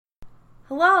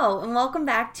Hello, and welcome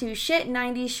back to Shit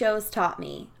 90s Shows Taught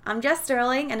Me. I'm Jess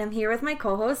Sterling, and I'm here with my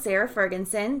co-host, Sarah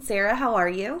Ferguson. Sarah, how are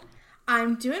you?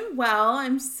 I'm doing well.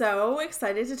 I'm so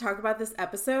excited to talk about this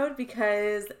episode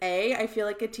because A, I feel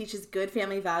like it teaches good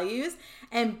family values,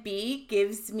 and B,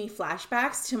 gives me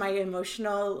flashbacks to my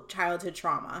emotional childhood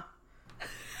trauma.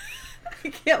 I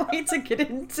can't wait to get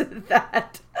into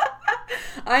that.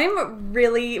 I'm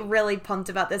really, really pumped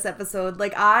about this episode.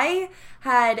 Now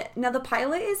the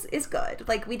pilot is good.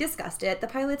 Like, we discussed it. The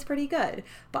pilot's pretty good.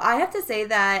 But I have to say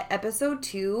that episode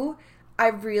 2, I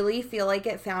really feel like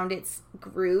it found its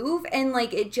groove. And,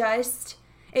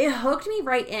 it hooked me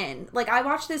right in. Like, I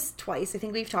watched this twice. I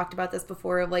think we've talked about this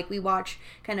before. We watch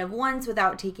kind of once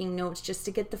without taking notes just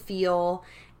to get the feel.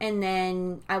 And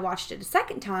then I watched it a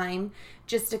second time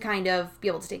just to kind of be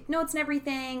able to take notes and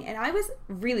everything. And I was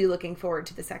really looking forward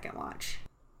to the second watch.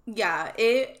 Yeah,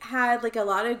 it had a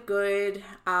lot of good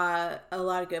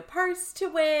parts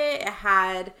to it.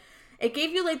 It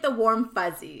gave you the warm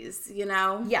fuzzies, you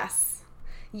know?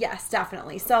 Yes,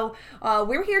 definitely. So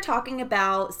we're here talking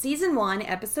about Season 1,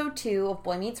 Episode 2 of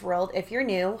Boy Meets World. If you're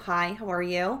new, hi, how are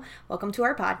you? Welcome to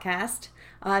our podcast.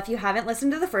 If you haven't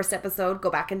listened to the first episode,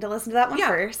 go back and listen to that one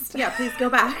first. Yeah, please go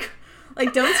back.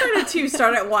 Don't start at 2,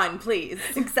 start at 1, please.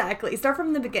 Exactly. Start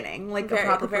from the beginning, a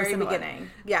proper very person beginning. would.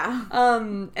 Yeah.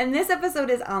 And this episode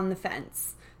is On the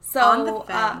Fence. So, On the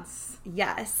Fence.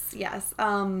 Yes.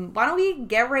 Why don't we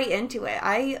get right into it?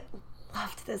 I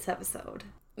loved this episode.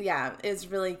 Yeah, it's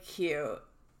really cute.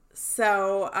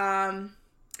 So,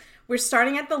 we're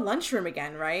starting at the lunchroom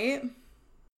again, right?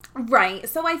 Right.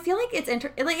 So I feel like it's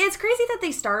crazy that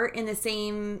they start in the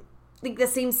same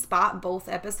spot both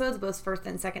episodes, both first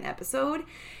and second episode.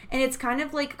 And it's kind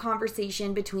of like a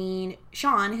conversation between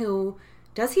Sean, who,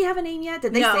 does he have a name yet?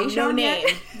 Did they say Sean name.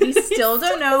 yet? We still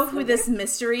don't know who this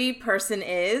mystery person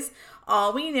is.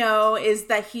 All we know is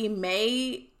that he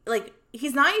may,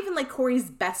 he's not even Corey's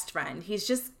best friend. He's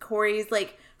just Corey's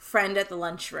friend at the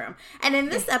lunchroom. And in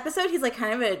this episode, he's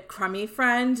kind of a crummy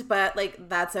friend, but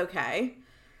that's okay.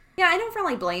 Yeah, I don't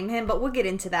really blame him, but we'll get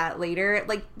into that later.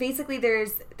 Basically,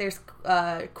 there's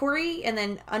Corey, and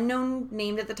then unknown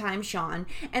named at the time, Sean.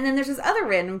 And then there's this other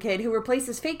random kid who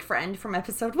replaces fake friend from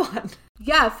episode 1.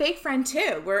 Yeah, fake friend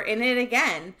 2. We're in it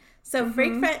again. So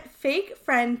fake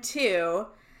friend 2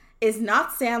 is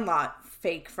not Sandlot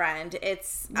fake friend.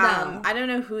 It's, no. I don't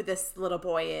know who this little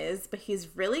boy is, but he's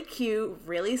really cute,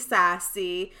 really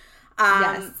sassy.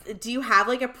 Yes. Do you have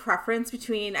a preference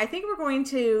between, I think we're going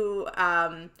to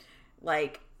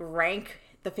rank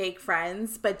the fake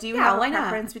friends, but do you have a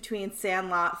preference between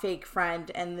Sandlot fake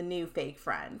friend and the new fake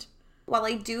friend? Well,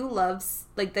 I do love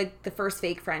the first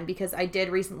fake friend because I did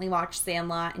recently watch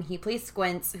Sandlot and he plays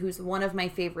Squints, who's one of my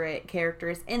favorite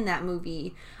characters in that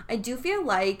movie. I do feel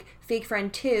like fake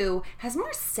friend 2 has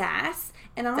more sass,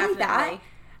 and not only that,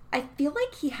 I feel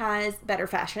like he has better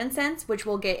fashion sense, which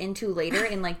we'll get into later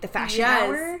in the fashion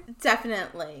hour.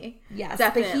 Definitely. Yes,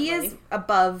 definitely.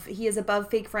 But he is above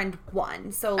fake friend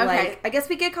 1. So okay. I guess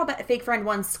we could call fake friend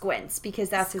 1 Squints because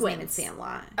that's his name in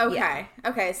Sandlot. Okay. Yeah.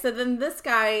 Okay. So then this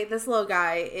little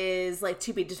guy is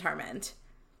to be determined.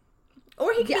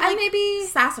 Or he could be maybe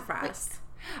sassafras.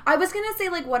 I was gonna say,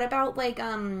 what about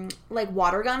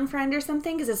water gun friend or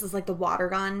something? Because this is the water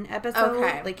gun episode.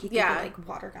 Okay, he could be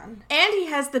water gun, and he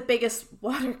has the biggest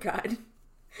water gun.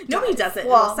 No, he doesn't.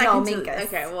 Well, no, Minkus.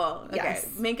 Okay, well, okay. Yes.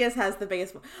 Minkus has the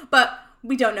biggest, but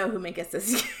we don't know who Minkus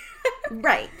is.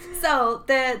 Right. So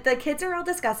the kids are all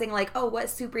discussing what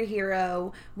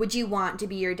superhero would you want to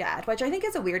be your dad? Which I think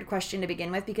is a weird question to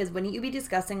begin with, because wouldn't you be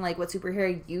discussing what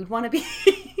superhero you'd want to be?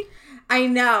 I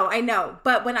know.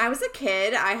 But when I was a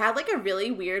kid, I had a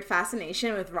really weird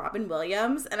fascination with Robin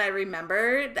Williams. And I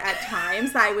remember at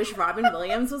times that I wish Robin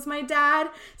Williams was my dad.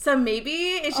 So maybe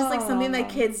it's just something that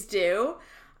kids do.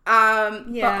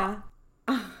 Yeah.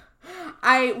 But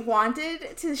I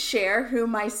wanted to share who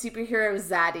my superhero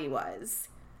Zaddy was.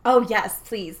 Oh, yes.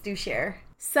 Please do share.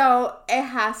 So it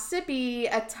has to be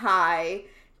a tie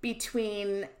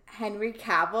between Henry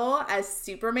Cavill as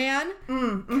Superman,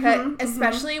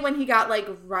 especially when he got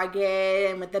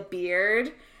rugged and with the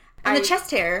beard and the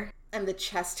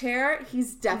chest hair.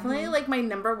 He's definitely my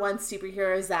number one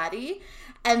superhero Zaddy.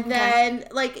 And then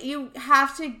you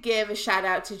have to give a shout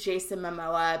out to Jason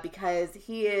Momoa because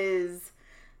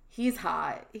he's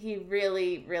hot. He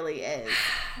really, really is.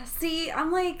 See,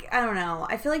 I'm I don't know.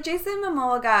 I feel like Jason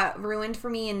Momoa got ruined for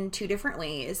me in 2 different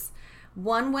ways.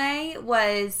 One way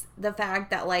was the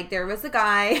fact that there was a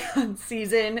guy on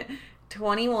season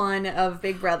 21 of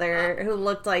Big Brother who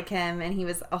looked like him, and he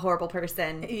was a horrible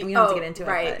person. We don't have to get into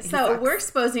it. But so we're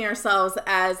exposing ourselves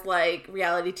as like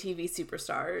reality TV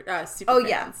superstar, super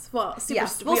fans. Well,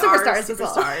 superstars as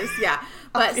well. Yeah,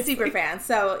 but super fans.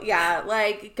 So yeah,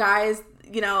 like guys,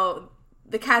 you know,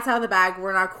 the cat's out of the bag.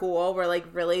 We're not cool. We're like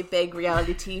really big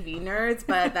reality TV nerds,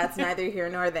 but that's neither here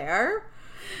nor there.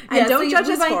 And don't judge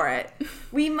us for it.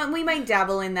 We might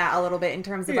dabble in that a little bit in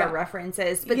terms of our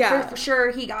references. But for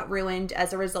sure, he got ruined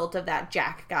as a result of that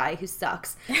Jack guy who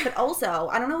sucks. But also,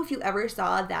 I don't know if you ever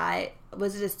saw that.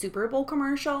 Was it a Super Bowl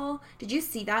commercial? Did you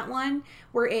see that one?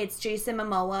 Where it's Jason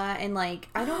Momoa and like,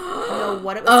 I don't know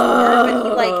what it was for, but he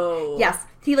like,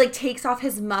 he like takes off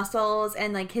his muscles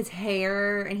and like his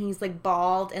hair and he's like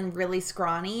bald and really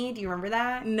scrawny. Do you remember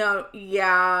that? No,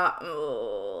 yeah.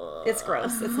 It's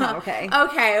gross. It's not okay.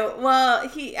 Okay, well,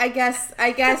 I guess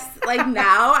like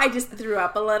now I just threw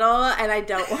up a little and I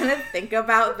don't want to think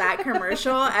about that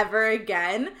commercial ever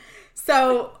again.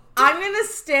 So I'm going to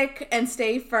stick and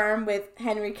stay firm with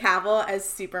Henry Cavill as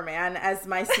Superman, as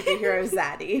my superhero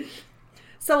zaddy.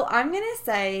 So I'm going to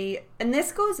say, and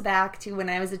this goes back to when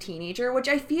I was a teenager, which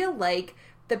I feel like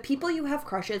the people you have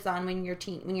crushes on when you're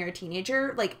a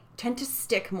teenager, like, tend to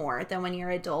stick more than when you're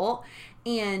an adult.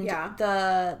 And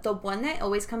the one that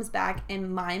always comes back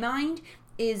in my mind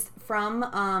is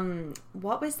from,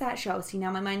 what was that show? See,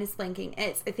 now my mind is blanking.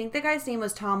 I think the guy's name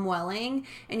was Tom Welling,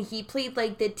 and he played,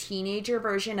 like, the teenager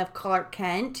version of Clark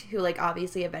Kent, who, like,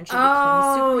 obviously eventually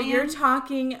becomes Superman. Oh, you're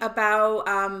talking about,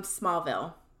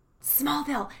 Smallville.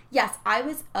 Yes, I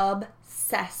was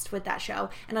obsessed with that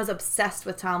show, and I was obsessed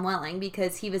with Tom Welling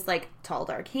because he was like tall,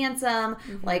 dark, handsome,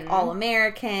 like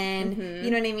all-American,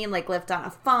 you know what I mean, like lived on a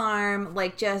farm,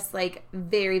 like just like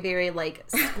very, very like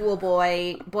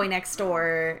schoolboy, boy next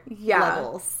door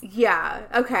levels. Yeah,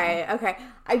 okay.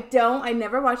 I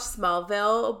never watched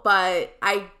Smallville, but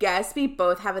I guess we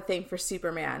both have a thing for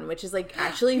Superman, which is like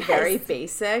actually very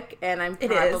basic, and I'm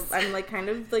like kind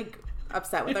of like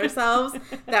upset with ourselves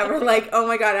that we're like, oh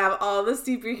my god, I have all the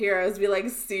superheroes be like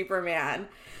Superman.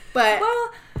 But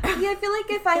I feel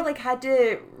like if I like had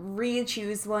to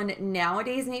re-choose one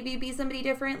nowadays, maybe it'd be somebody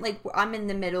different. Like I'm in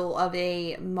the middle of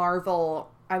a Marvel,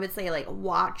 I would say like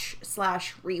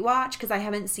watch/rewatch because I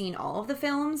haven't seen all of the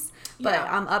films,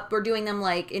 but we're doing them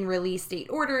like in release date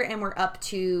order, and we're up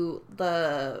to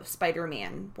the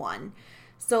Spider-Man one.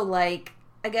 So like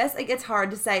I guess like it's hard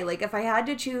to say. Like if I had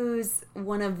to choose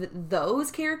one of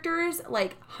those characters,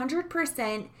 like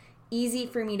 100% easy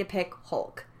for me to pick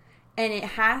Hulk, and it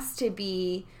has to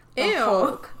be the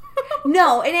Hulk.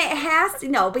 No, and it has to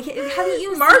but haven't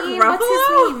you Mark seen Ruffalo? What's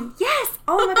his name? Yes.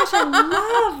 Oh my gosh, I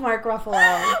love Mark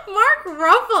Ruffalo. Mark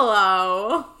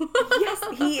Ruffalo. Yes,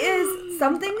 he is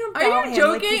something about him. Are you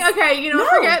joking? Like okay, you know,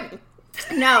 forget.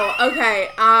 No, okay.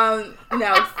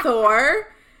 No,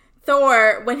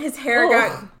 Thor, when his hair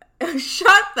got...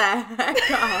 Shut the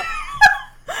heck up.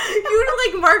 You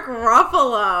like Mark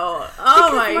Ruffalo.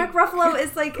 Oh my... Mark Ruffalo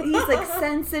is like, he's like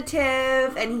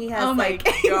sensitive, and he has like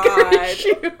God.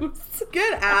 issues.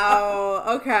 Get out.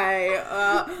 Okay.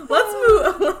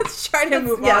 Let's try to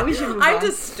move on. Yeah, we should move on. I'm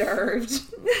disturbed.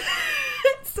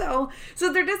 So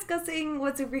they're discussing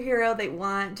what superhero they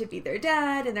want to be their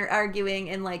dad, and they're arguing,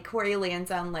 and like Corey lands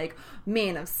on like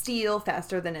Man of Steel,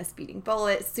 faster than a speeding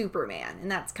bullet, Superman, and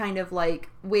that's kind of like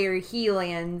where he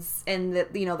lands, and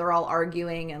that, you know, they're all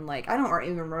arguing, and like I don't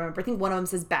even remember. I think one of them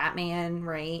says Batman,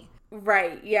 right?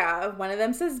 Right. Yeah. One of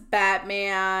them says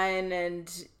Batman,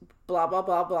 and blah blah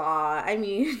blah blah. I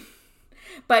mean,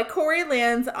 but Corey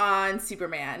lands on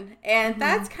Superman, and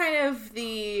that's kind of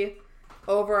the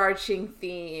overarching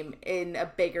theme in a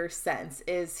bigger sense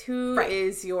is who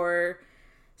is your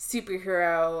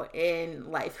superhero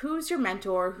in life? Who's your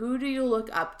mentor? Who do you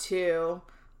look up to?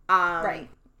 And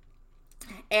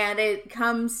it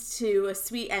comes to a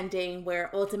sweet ending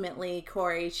where ultimately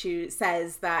Corey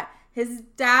says that his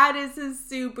dad is his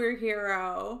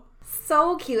superhero.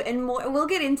 So cute. And we'll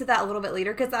get into that a little bit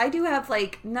later because I do have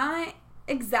like not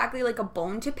exactly like a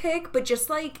bone to pick, but just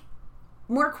like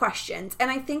more questions. And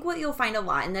I think what you'll find a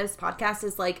lot in this podcast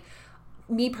is like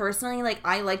me personally, like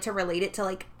I like to relate it to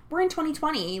like we're in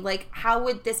 2020, like how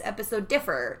would this episode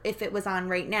differ if it was on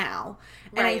right now?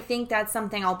 And I think that's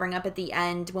something I'll bring up at the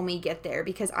end when we get there,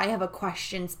 because I have a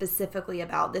question specifically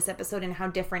about this episode and how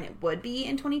different it would be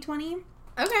in 2020.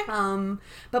 Okay.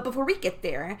 But before we get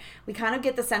there, we kind of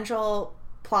get the central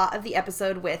plot of the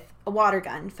episode with a water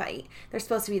gun fight. There's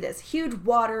supposed to be this huge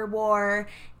water war,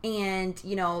 and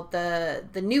you know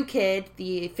the new kid,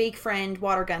 the fake friend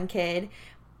water gun kid,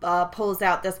 pulls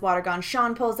out this water gun.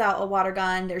 Sean pulls out a water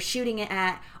gun. They're shooting it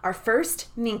at our first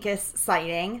Minkus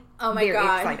sighting. Oh my god!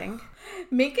 Very exciting.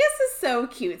 Minkus is so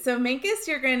cute. So Minkus,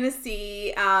 you're going to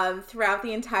see throughout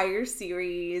the entire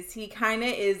series. He kind of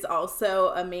is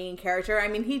also a main character. I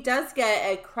mean, he does get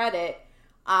a credit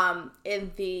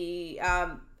in the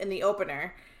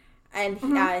opener, and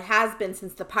has been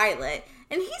since the pilot.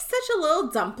 And he's such a little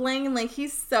dumpling. Like,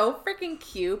 he's so freaking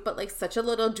cute, but like such a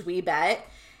little dweebette.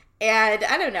 And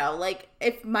I don't know, like,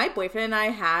 if my boyfriend and I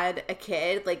had a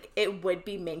kid, like, it would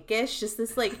be Minkish. Just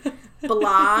this, like,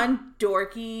 blonde,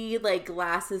 dorky, like,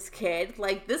 glasses kid.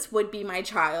 Like, this would be my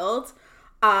child.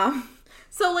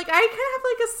 So, like, I kind of have,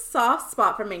 like, a soft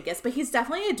spot for Minkus, but he's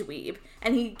definitely a dweeb.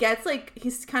 And he gets, like,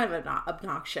 he's kind of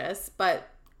obnoxious. But,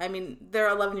 I mean, they're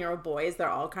 11-year-old boys. They're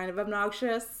all kind of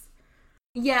obnoxious.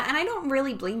 Yeah, and I don't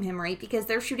really blame him, right? Because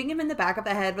they're shooting him in the back of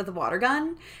the head with a water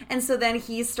gun, and so then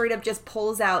he straight up just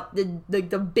pulls out the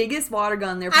biggest water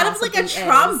gun there out of like a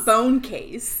trombone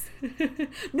case.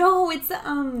 No, it's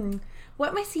what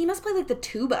am I seeing? He must play like the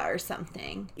tuba or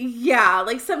something. Yeah,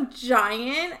 like some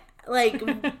giant like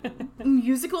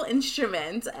musical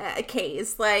instrument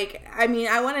case. Like, I mean,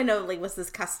 I want to know, like, was this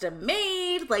custom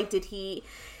made? Like, did he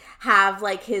have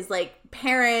like his like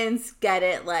parents get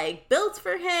it like built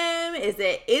for him? Is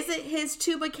it his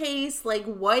tuba case? Like,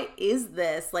 what is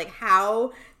this? Like,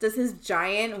 how does his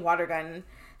giant water gun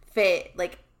fit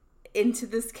like into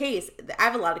this case? I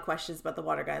have a lot of questions about the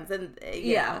water guns, and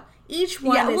know, each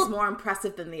one is more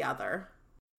impressive than the other.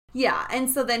 Yeah, and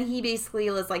so then he basically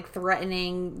was, like,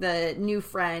 threatening the new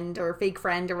friend or fake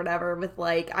friend or whatever with,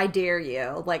 like, I dare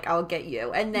you, like, I'll get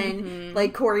you. And then,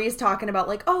 like, Corey's talking about,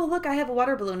 like, oh, look, I have a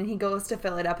water balloon, and he goes to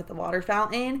fill it up at the water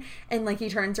fountain, and, like, he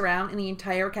turns around, and the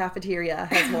entire cafeteria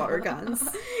has water guns.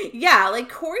 Yeah, like,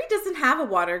 Corey doesn't have a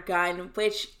water gun,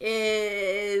 which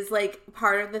is, like,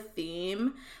 part of the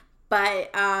theme.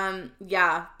 But,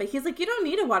 but he's like, you don't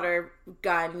need a water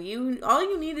gun. All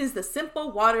you need is the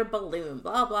simple water balloon,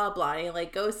 blah, blah, blah. And he,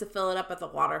 like, goes to fill it up at the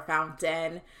water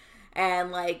fountain.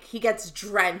 And, like, he gets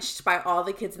drenched by all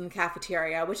the kids in the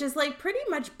cafeteria, which is, like, pretty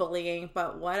much bullying,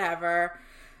 but whatever.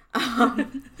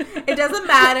 It doesn't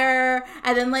matter.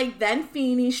 And then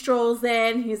Feeney strolls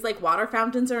in. He's like, water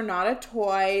fountains are not a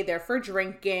toy. They're for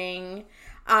drinking.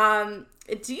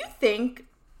 Do you think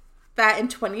that in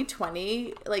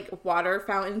 2020, like, water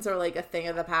fountains are, like, a thing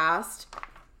of the past?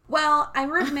 Well, I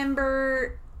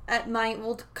remember at my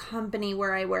old company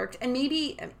where I worked, and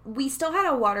maybe we still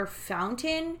had a water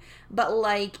fountain, but,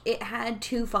 like, it had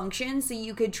two functions, so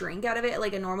you could drink out of it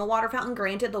like a normal water fountain.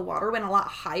 Granted, the water went a lot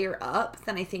higher up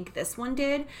than I think this one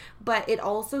did, but it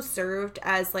also served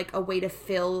as, like, a way to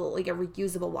fill, like, a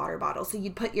reusable water bottle. So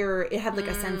you'd put it had, like,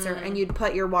 a sensor, and you'd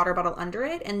put your water bottle under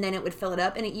it, and then it would fill it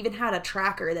up, and it even had a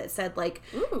tracker that said, like,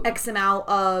 X amount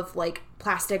of, like,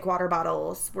 plastic water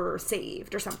bottles were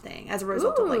saved or something as a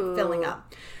result of, like, filling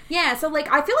up. Yeah, so, like,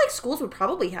 I feel like schools would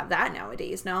probably have that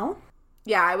nowadays, no?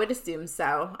 Yeah, I would assume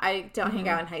so. I don't hang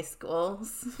out in high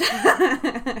schools.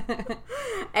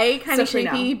 A, kind of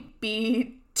creepy. No.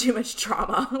 B, too much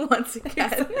trauma once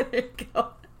again. There you go.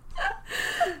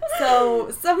 So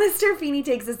Mr. Feeney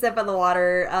takes a sip of the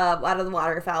water out of the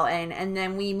water fountain, and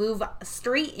then we move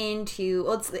straight into,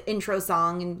 it's the intro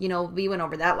song, and, you know, we went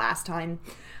over that last time.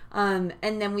 And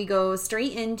then we go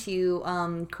straight into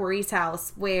Corey's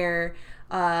house, where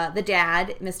the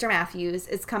dad, Mr. Matthews,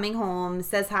 is coming home,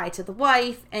 says hi to the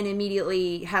wife, and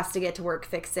immediately has to get to work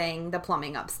fixing the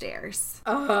plumbing upstairs.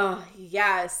 Oh,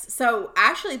 yes. So,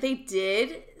 actually, they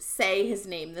did say his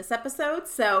name this episode,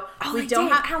 so we don't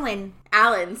have...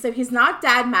 Alan. So, he's not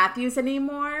Dad Matthews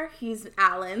anymore. He's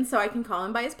Alan, so I can call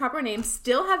him by his proper name.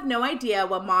 Still have no idea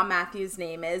what Mom Matthews'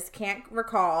 name is. Can't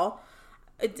recall.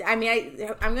 I mean,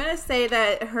 I'm going to say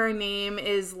that her name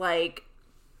is, like,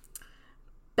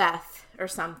 Beth or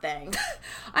something.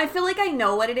 I feel like I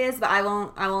know what it is, but I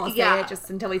won't say it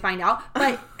just until we find out.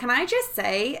 But can I just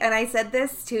say, and I said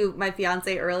this to my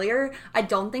fiance earlier, I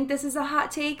don't think this is a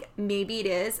hot take. Maybe it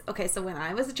is. Okay, so when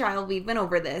I was a child, we've been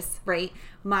over this, right?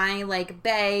 My, like,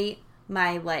 bae,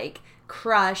 my, like,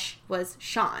 crush was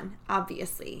Sean,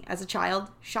 obviously. As a child,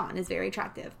 Sean is very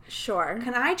attractive. Sure.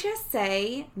 Can I just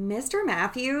say, Mr.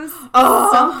 Matthews,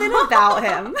 something about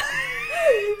him.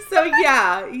 So,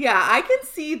 yeah, I can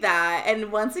see that.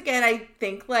 And once again, I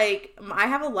think, like, I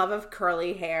have a love of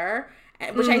curly hair,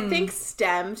 which I think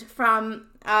stemmed from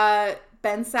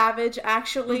Ben Savage,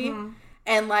 actually. Mm-hmm.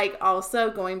 And, like,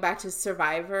 also going back to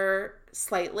Survivor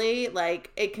slightly,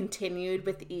 like, it continued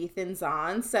with Ethan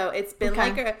Zahn. So it's been,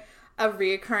 like, a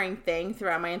reoccurring thing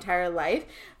throughout my entire life.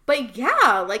 But,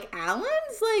 yeah, like, Alan's,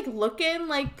 like, looking,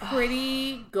 like,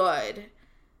 pretty good.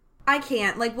 I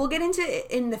can't. Like, we'll get into it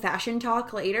in the fashion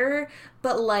talk later,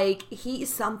 but, like,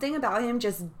 something about him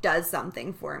just does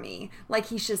something for me. Like,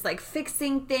 he's just, like,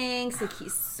 fixing things. Like,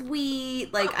 he's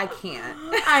sweet. Like, I can't.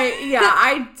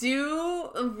 I do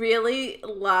really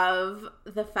love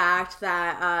the fact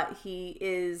that he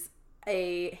is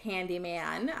a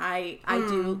handyman. I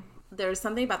do. There's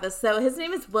something about this. So, his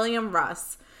name is William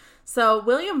Russ. So,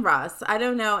 William Russ, I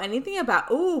don't know anything about...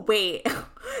 Oh, wait.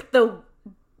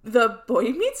 The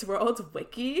Boy Meets World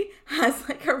wiki has,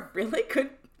 like, a really good,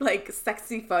 like,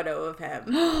 sexy photo of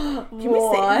him.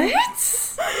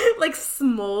 What? Like,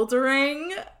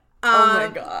 smoldering. Oh, my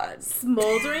God.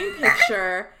 Smoldering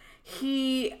picture.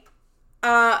 He,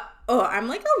 I'm,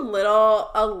 like, a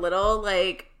little,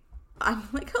 like... I'm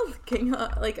like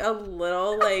a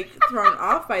little like thrown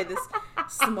off by this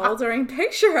smoldering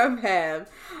picture of him.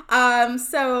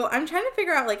 So I'm trying to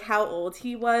figure out like how old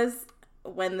he was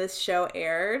when this show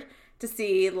aired to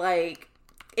see like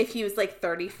if he was like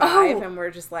 35 and we're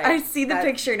just like I see the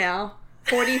picture now.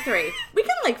 43. We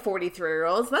can like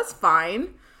 43-year-olds. That's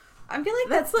fine. I feel like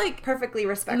that's like perfectly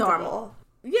respectable. Normal.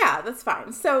 Yeah, that's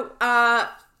fine. So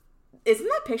isn't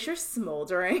that picture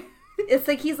smoldering? It's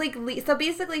like he's like, so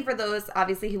basically for those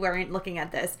obviously who aren't looking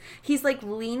at this, he's like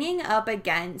leaning up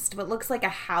against what looks like a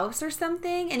house or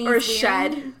something. And he's or a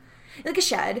shed. Like a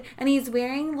shed. And he's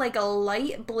wearing like a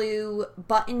light blue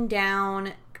button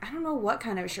down, I don't know what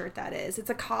kind of shirt that is. It's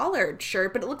a collared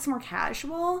shirt, but it looks more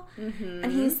casual. Mm-hmm.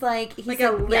 And he's like a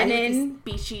linen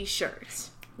beachy shirt.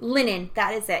 Linen,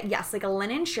 that is it. Yes, like a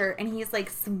linen shirt. And he's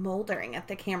like smoldering at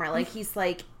the camera. Like he's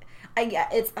like... I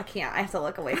can't. I have to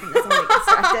look away from this. I'm going to get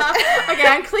distracted. Okay,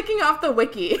 I'm clicking off the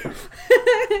wiki.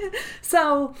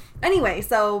 So, anyway,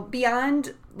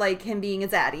 beyond, like, him being a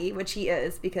zaddy, which he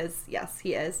is, because, yes,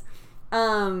 he is,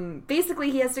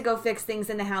 basically he has to go fix things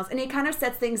in the house, and it kind of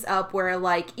sets things up where,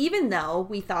 like, even though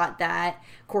we thought that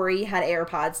Corey had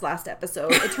AirPods last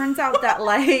episode, it turns out that,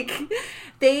 like,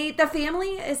 the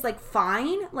family is, like,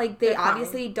 fine. Like, they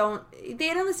obviously don't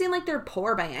seem like they're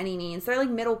poor by any means. They're, like,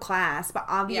 middle class, but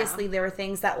obviously there are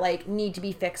things that, like, need to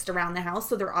be fixed around the house,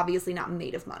 so they're obviously not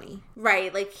made of money.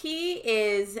 Right. Like,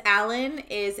 Alan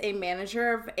is a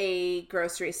manager of a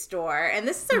grocery store, and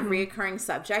this is a reoccurring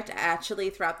subject, actually,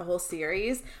 throughout the whole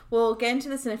series. We'll get into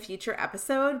this in a future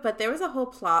episode, but there was a whole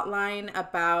plot line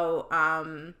about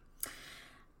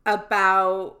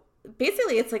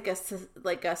basically it's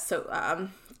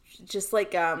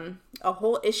a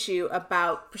whole issue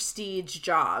about prestige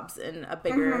jobs in a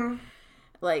bigger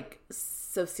like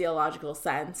sociological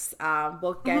sense.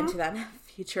 We'll get into that in a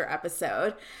future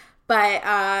episode.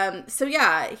 But so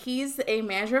yeah, he's a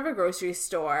manager of a grocery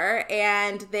store,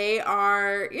 and they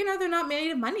are, they're not made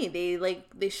of money.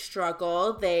 They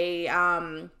struggle. They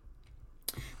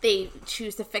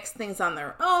choose to fix things on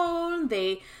their own.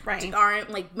 They aren't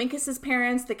like Minkus's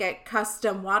parents that get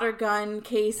custom water gun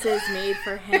cases made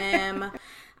for him.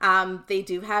 They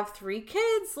do have 3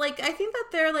 kids. Like, I think that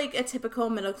they're like a typical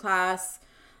middle class,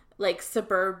 like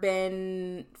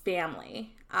suburban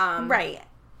family. Right.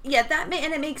 Yeah,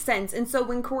 and it makes sense. And so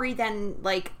when Corey then,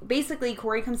 like, basically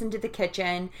Corey comes into the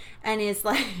kitchen and is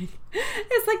like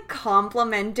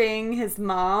complimenting his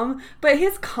mom, but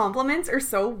his compliments are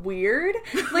so weird.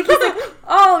 Like, he's like,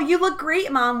 "Oh, you look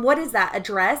great, Mom. What is that, a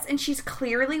dress?" And she's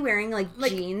clearly wearing like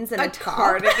jeans and a top.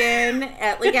 Cardigan,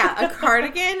 a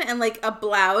cardigan and like a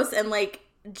blouse and like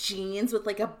jeans with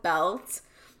like a belt.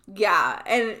 Yeah,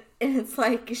 and it's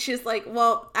like, she's like,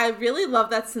 "Well, I really love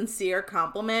that sincere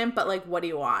compliment, but like, what do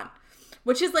you want?"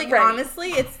 Which is like, honestly,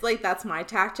 it's like, that's my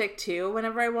tactic too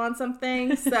whenever I want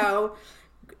something. So,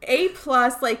 A+,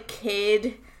 like,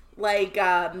 kid, like,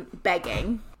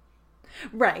 begging.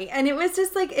 Right. And it was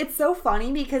just like, it's so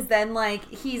funny because then like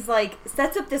he's like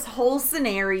sets up this whole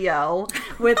scenario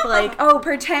with like, oh,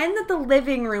 pretend that the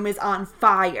living room is on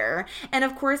fire. And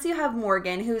of course you have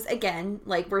Morgan, who's again,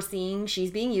 like, we're seeing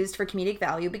she's being used for comedic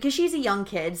value because she's a young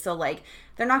kid. So like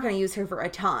they're not going to use her for a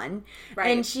ton.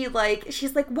 Right. And she's like,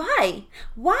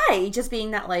 why? Just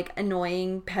being that like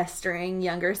annoying, pestering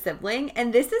younger sibling.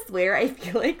 And this is where I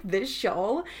feel like this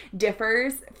show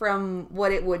differs from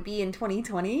what it would be in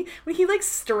 2020 when he like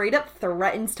straight up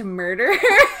threatens to murder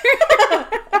her.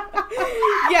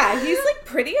 Yeah, he's like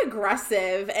pretty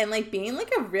aggressive and like being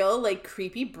like a real like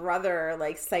creepy brother,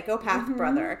 like psychopath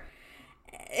brother.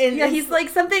 And yeah, he's like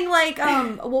something like,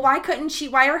 well,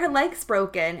 why are her legs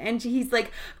broken? And he's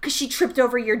like, because she tripped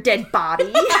over your dead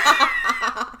body.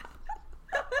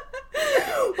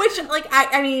 Which, like,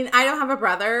 I mean, I don't have a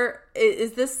brother.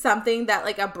 Is this something that,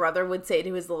 like, a brother would say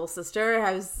to his little sister?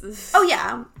 Oh,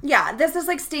 yeah. Yeah, this is,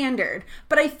 like, standard.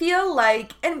 But I feel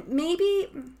like, and maybe,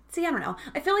 See, I don't know.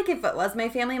 I feel like if it was my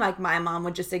family, like my mom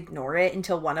would just ignore it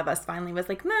until one of us finally was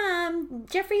like, Mom,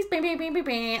 Jeffrey's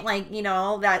like, you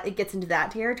know, that it gets into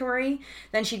that territory.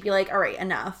 Then she'd be like, all right,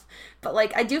 enough. But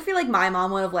like, I do feel like my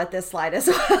mom would have let this slide as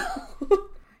well.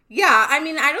 Yeah, I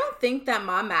mean, I don't think that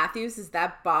Mom Matthews is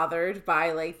that bothered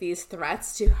by like these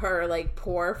threats to her like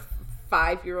poor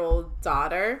 5-year-old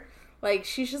daughter. Like,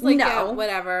 she's just like, yeah,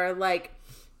 whatever. Like,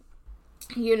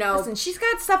 you know, listen, she's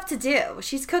got stuff to do.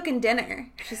 She's cooking dinner.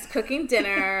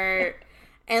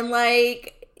 And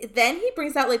like, then he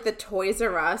brings out like the Toys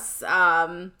R Us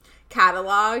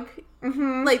catalog,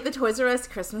 like the Toys R Us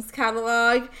Christmas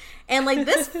catalog, and like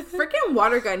this freaking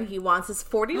water gun he wants is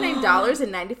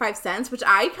 $49.95, which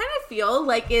I kind of feel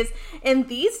like is in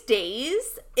these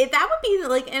days that would be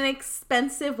like an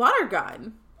expensive water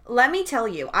gun. Let me tell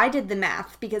you, I did the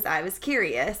math because I was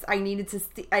curious. I needed to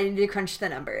crunch the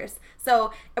numbers.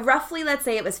 So roughly, let's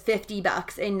say it was $50 in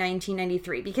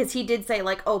 1993, because he did say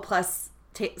like, oh, plus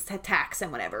tax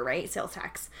and whatever, right? Sales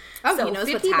tax. Oh, so he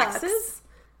knows what tax is?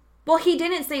 Well, he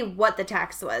didn't say what the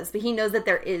tax was, but he knows that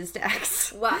there is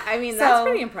tax. Well, I mean, that's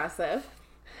pretty impressive.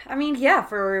 I mean, yeah,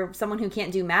 for someone who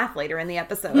can't do math later in the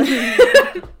episode.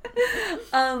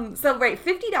 So, right,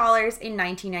 $50 in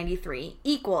 1993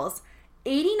 equals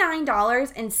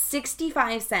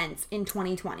 $89.65 in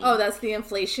 2020. Oh, that's the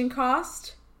inflation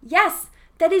cost? Yes,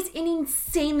 that is an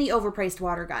insanely overpriced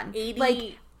water gun.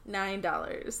 $89.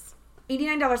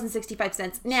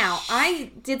 $89.65. Now,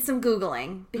 I did some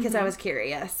Googling because I was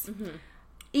curious.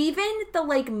 Even the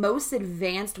like most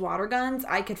advanced water guns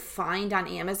I could find on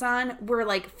Amazon were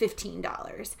like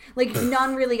 $15. Like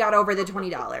none really got over the $20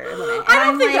 limit. And I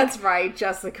don't think that's right,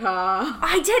 Jessica.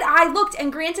 I looked,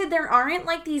 and granted there aren't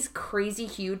like these crazy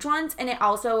huge ones, and it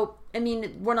also, I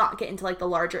mean, we're not getting to like the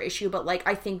larger issue, but like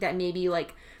I think that maybe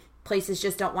like places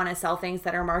just don't want to sell things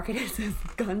that are marketed as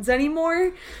guns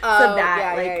anymore. So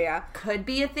that could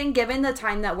be a thing given the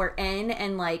time that we're in,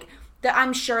 and like that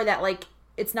I'm sure that like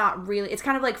it's not really, it's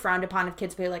kind of like frowned upon if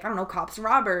kids play like, I don't know, cops and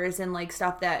robbers and like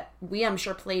stuff that we, I'm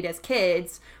sure, played as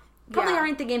kids. Probably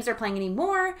aren't the games they're playing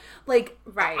anymore. Like,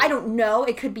 right. I don't know.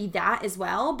 It could be that as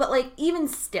well. But like, even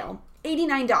still,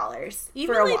 $89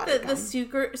 even for a like water the gun.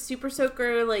 Super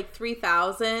Soaker like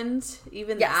 3000,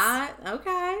 even that.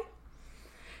 Okay.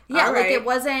 Yeah, like it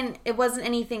wasn't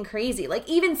anything crazy. Like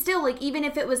even still, like even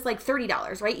if it was like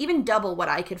 $30, right? Even double what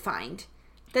I could find.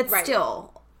 That's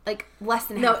still like less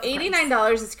than half the price.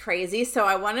 $89 is crazy. So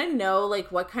I want to know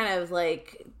like what kind of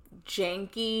like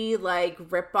janky like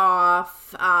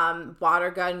rip-off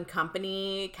water gun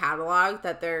company catalog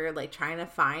that they're like trying to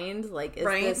find. Like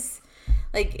is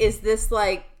this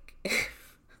like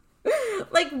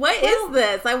like what is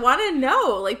this? I want to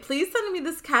know. Like please send me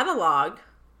this catalog.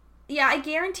 Yeah, I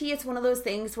guarantee it's one of those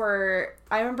things where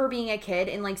I remember being a kid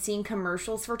and like seeing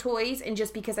commercials for toys, and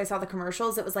just because I saw the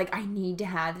commercials, it was like, I need to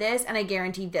have this, and I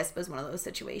guarantee this was one of those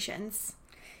situations.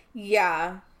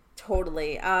 Yeah,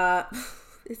 totally.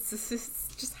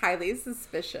 It's just highly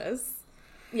suspicious.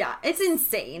 Yeah, it's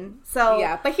insane. So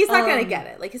yeah, but he's not going to get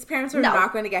it. Like his parents are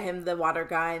not going to get him the water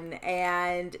gun,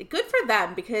 and good for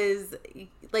them because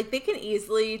like they can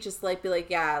easily just like be like,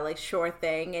 yeah, like sure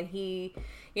thing, and he,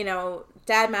 you know,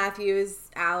 Dad Matthews,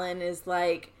 Alan is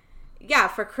like, yeah,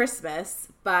 for Christmas,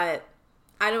 but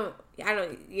I don't,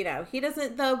 you know, he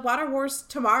doesn't, the water war's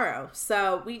tomorrow,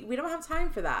 so we don't have time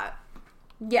for that.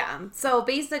 Yeah, so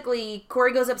basically,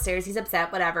 Corey goes upstairs, he's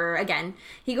upset, whatever, again,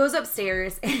 he goes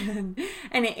upstairs, and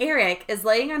Eric is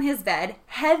laying on his bed,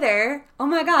 Heather, oh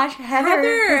my gosh,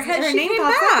 Heather her name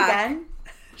pops up again.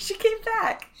 She came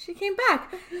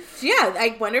back. So yeah,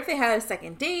 I wonder if they had a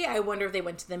second date. I wonder if they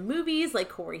went to the movies, like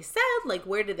Corey said. Like,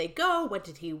 where did they go? What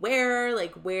did he wear?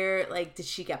 Like, where, like, did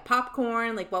she get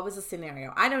popcorn? Like, what was the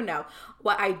scenario? I don't know.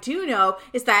 What I do know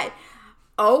is that,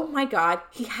 oh my God,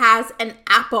 he has an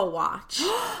Apple Watch.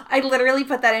 I literally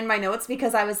put that in my notes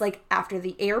because I was like, after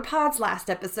the AirPods last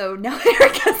episode, now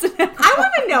Eric has an Apple Watch. I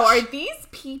want to know, are these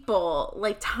people,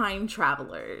 like, time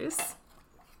travelers?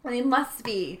 They must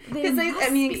be. Because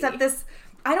except this,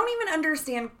 I don't even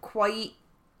understand quite.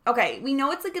 Okay, we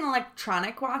know it's like an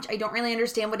electronic watch. I don't really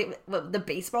understand what the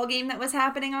baseball game that was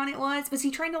happening on it was. Was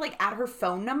he trying to like add her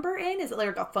phone number in? Is it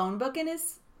like a phone book in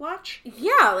his watch?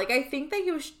 Yeah, like I think that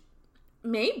he was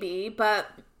maybe, but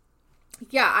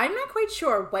yeah, I'm not quite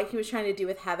sure what he was trying to do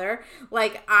with Heather.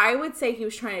 Like I would say he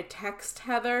was trying to text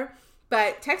Heather,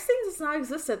 but texting does not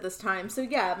exist at this time. So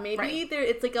yeah, maybe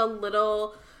it's like a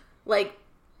little like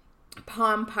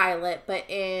Palm Pilot, but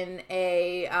in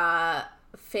a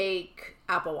fake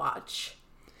Apple Watch.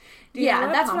 Yeah,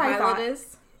 that's what I thought.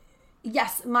 Is?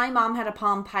 Yes, my mom had a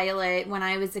Palm Pilot when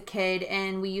I was a kid,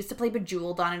 and we used to play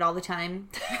Bejeweled on it all the time.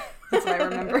 That's what I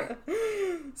remember.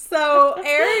 So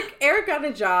Eric got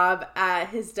a job at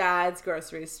his dad's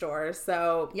grocery store.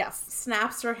 So yes,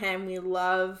 snaps for him. We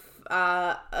love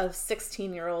a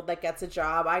 16-year-old that gets a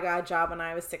job. I got a job when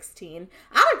I was 16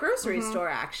 at a grocery store,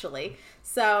 actually.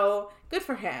 So good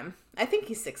for him. I think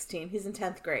he's 16. He's in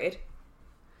 10th grade.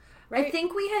 Right? I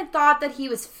think we had thought that he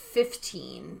was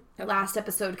 15 last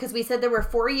episode because we said there were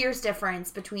 4 years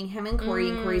difference between him and Corey,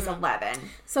 and Corey's 11.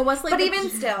 So what's like, but even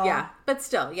still,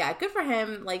 yeah, good for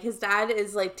him. Like his dad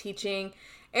is like teaching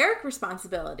Eric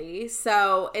responsibility.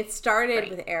 So it started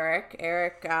with Eric,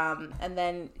 and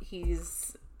then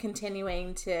he's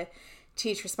continuing to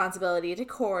teach responsibility to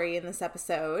Corey in this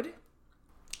episode.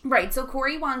 Right, so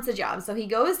Corey wants a job, so he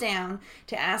goes down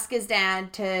to ask his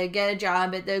dad to get a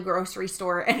job at the grocery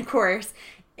store, and of course,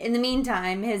 in the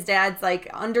meantime, his dad's like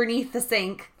underneath the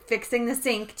sink, fixing the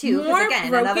sink too, because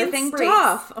again, another thing breaks.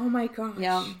 Oh my gosh.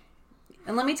 Yeah.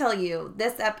 And let me tell you,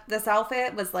 this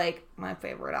outfit was like my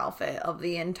favorite outfit of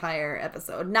the entire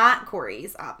episode. Not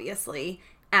Corey's, obviously,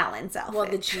 Alan's outfit. Well,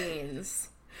 the jeans.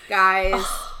 Guys,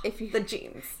 the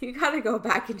jeans. You gotta go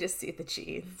back and just see the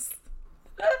jeans.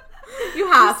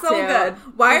 You have so to. Good.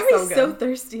 Why are we so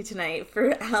thirsty tonight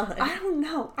for Alan? I don't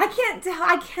know.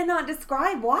 I cannot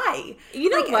describe why. You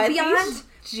know what? These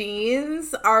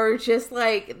jeans are just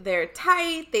like, they're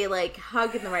tight. They like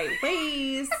hug in the right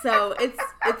ways. So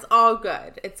it's all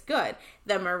good. It's good.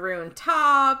 The maroon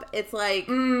top. It's like,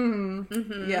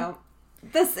 yeah.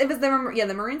 It was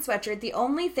the maroon sweatshirt. The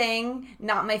only thing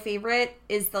not my favorite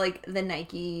is the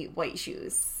Nike white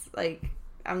shoes. Like,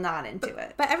 I'm not into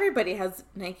it. But everybody has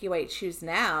Nike white shoes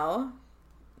now.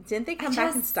 Didn't they come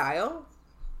back in style?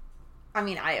 I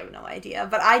mean, I have no idea,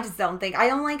 but I just don't think. I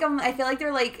don't like them. I feel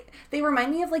like they remind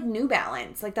me of like New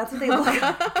Balance. Like that's what they look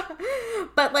like.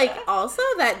 But like also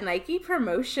that Nike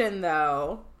promotion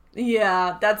though.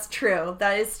 Yeah, that's true.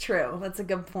 That is true. That's a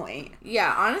good point.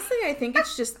 Yeah, honestly, I think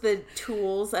it's just the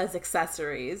tools as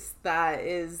accessories that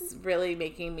is really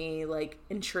making me like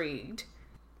intrigued.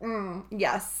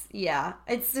 Yes, yeah.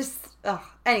 It's just,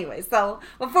 anyway, so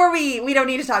before we don't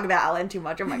need to talk about Alan too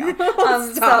much. Oh my god.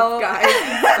 Stop, guys.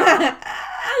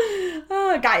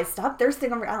 Guys, stop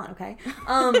thirsting over Alan, okay?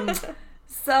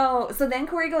 So then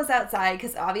Corey goes outside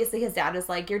because obviously his dad is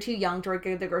like, you're too young to work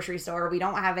at the grocery store. We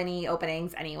don't have any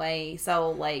openings anyway. So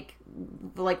like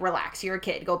relax. You're a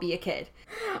kid. Go be a kid.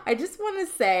 I just want to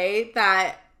say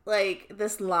that like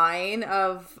this line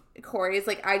of Corey's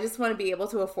like, I just want to be able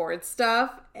to afford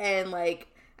stuff, and like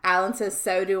Alan says,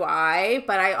 so do I,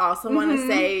 but I also want to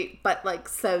say, but like,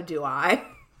 so do I.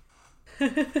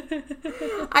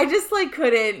 I just like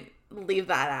couldn't leave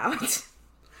that out.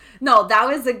 No, that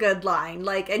was a good line.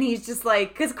 Like, and he's just like,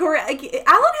 because Corey, like, Alan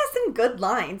has some good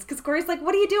lines. Because Corey's like,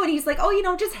 what are you doing? He's like,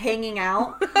 oh, just hanging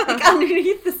out, like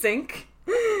underneath the sink.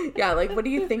 Yeah, like, what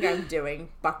do you think I'm doing,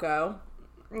 bucko?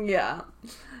 Yeah.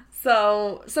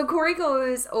 So Corey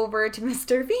goes over to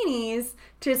Mr. Feeney's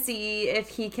to see if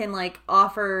he can, like,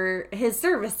 offer his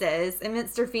services. And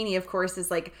Mr. Feeney, of course, is,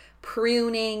 like,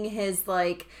 pruning his,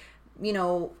 like,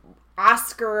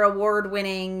 Oscar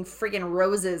award-winning freaking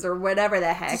roses or whatever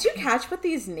the heck. Did you catch what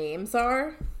these names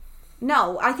are?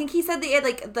 No, I think he said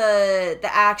the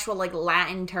actual, like,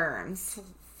 Latin terms.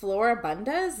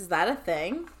 Floribundas? Is that a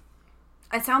thing?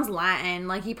 It sounds Latin.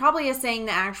 Like, he probably is saying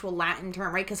the actual Latin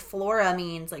term, right? Because flora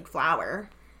means, like, flower.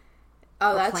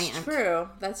 Oh, that's plant. True.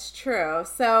 That's true.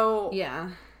 So,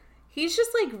 yeah. He's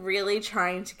just, like, really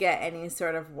trying to get any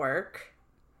sort of work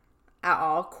at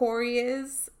all, Corey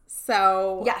is.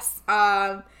 So, yes.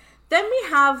 Then we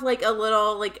have, like, a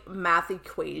little, like, math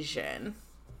equation.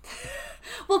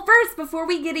 Well, first, before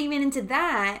we get even into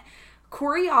that,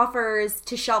 Corey offers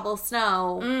to shovel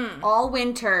snow all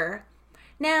winter.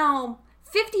 Now,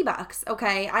 $50,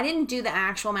 okay? I didn't do the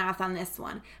actual math on this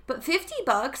one. But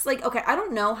 $50, like, okay, I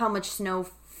don't know how much snow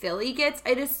Philly gets.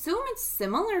 I'd assume it's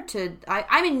similar to...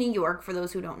 I'm in New York, for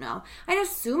those who don't know. I'd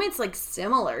assume it's, like,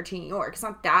 similar to New York. It's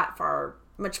not that far,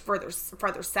 much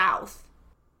farther south.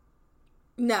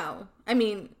 No. I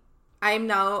mean, I'm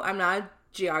not a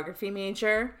geography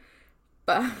major,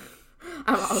 but...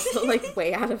 I'm also, like,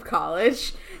 way out of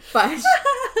college, but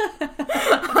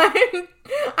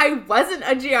I wasn't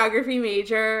a geography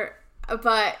major,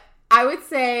 but I would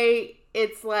say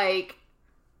it's, like,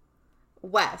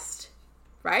 west,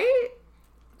 right?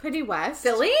 Pretty west.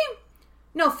 Philly?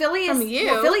 No, Philly is... From you.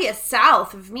 Well, Philly is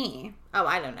south of me. Oh,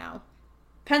 I don't know.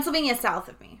 Pennsylvania is south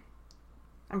of me.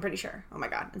 I'm pretty sure. Oh, my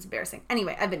God. It's embarrassing.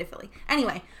 Anyway, I've been to Philly.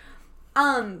 Anyway...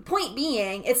 Point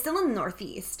being, it's still in the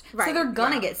Northeast. Right, so they're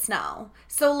gonna get snow.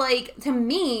 So, like, to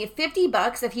me,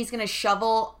 $50 if he's gonna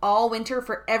shovel all winter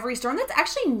for every storm, that's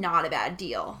actually not a bad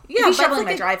deal. Yeah, he's shoveling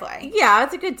my driveway. Yeah,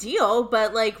 it's a good deal,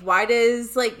 but, like, why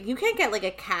does, like, you can't get, like,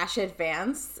 a cash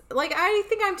advance. Like, I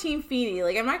think I'm Team Feeny.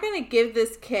 Like, I'm not gonna give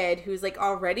this kid who's, like,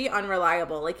 already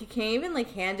unreliable, like, he can't even,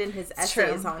 like, hand in his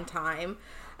essays on time,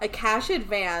 a cash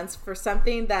advance for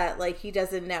something that, like, he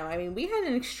doesn't know. I mean, we had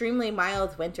an extremely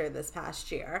mild winter this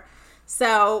past year.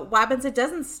 So, what happens if it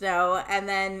doesn't snow, and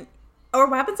then, or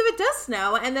what happens if it does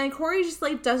snow, and then Corey just,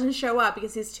 like, doesn't show up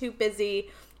because he's too busy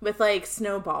with, like,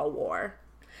 Snowball War.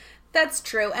 That's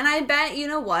true. And I bet, you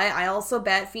know what? I also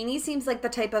bet Feeny seems like the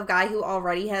type of guy who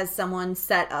already has someone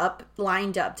set up,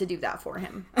 lined up to do that for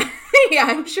him. Yeah,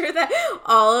 I'm sure that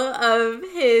all of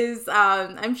his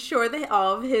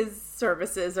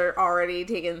services are already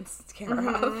taken care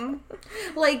of.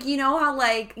 Like, you know how,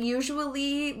 like,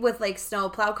 usually with, like,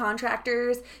 snowplow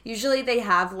contractors, usually they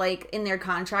have, like, in their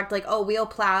contract, like, oh, we'll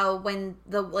plow when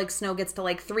the, like, snow gets to,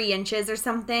 like, 3 inches or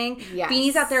something. Yes.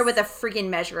 Feeny's out there with a freaking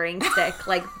measuring stick.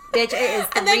 Like, bitch, it is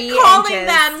 3 and then calling inches.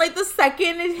 them, like, the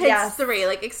second it hits 3.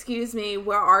 Like, excuse me,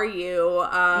 where are you?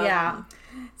 Yeah.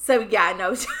 So, yeah,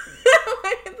 no. It's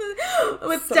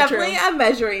So definitely true. a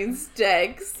measuring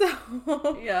stick,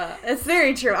 so. Yeah, it's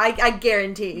very true. I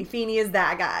guarantee Feeny is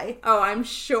that guy. Oh, I'm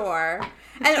sure.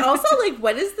 And also, like,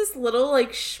 what is this little,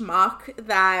 like, schmuck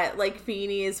that, like,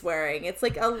 Feeny is wearing? It's,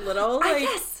 like, a little, like,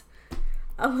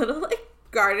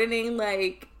 gardening,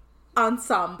 like,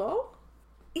 ensemble.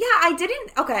 Yeah,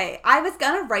 I was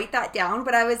gonna write that down,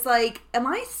 but I was like, am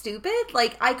I stupid?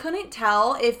 Like, I couldn't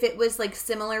tell if it was, like,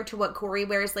 similar to what Corey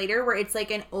wears later, where it's,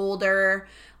 like, an older,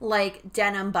 like,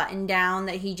 denim button-down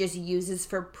that he just uses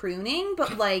for pruning,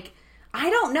 but, like, I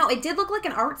don't know. It did look like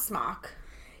an art smock.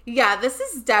 Yeah, this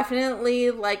is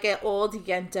definitely, like, an old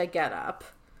Yenta getup.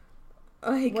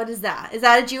 Like, What is that? Is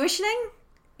that a Jewish thing?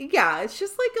 yeah, it's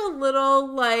just, like, a little,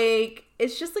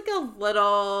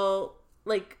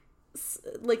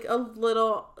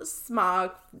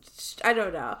 smog. I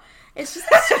don't know. It's just,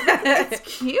 it's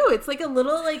cute. It's like a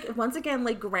little, like, once again,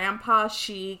 like, grandpa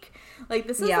chic. Like,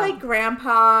 this is like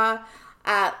grandpa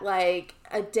at, like,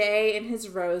 a day in his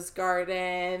rose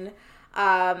garden.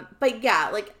 But yeah,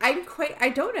 like,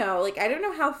 I don't know. Like, I don't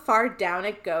know how far down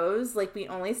it goes. Like, we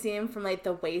only see him from, like,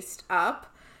 the waist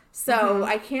up. So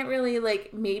I can't really,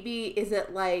 like, maybe is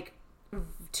it, like,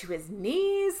 to his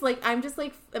knees? Like, I'm just,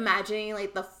 like, imagining,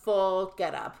 like, the full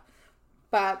getup.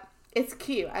 But it's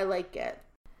cute. I like it.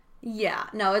 Yeah,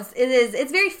 no, it's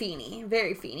very Feeny chic.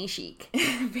 Very Feeny.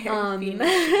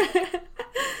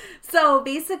 So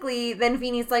basically, then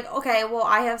Feeny's like, okay, well,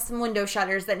 I have some window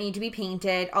shutters that need to be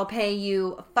painted. I'll pay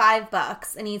you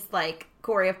 $5. And he's like,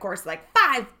 Corey, of course, like,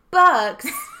 $5?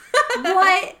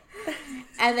 What?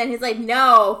 And then he's like,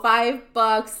 no,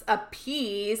 $5 a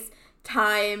piece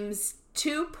times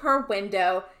 2 per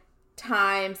window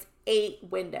times 8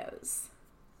 windows.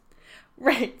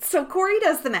 Right. So Corey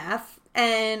does the math.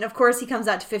 And, of course, he comes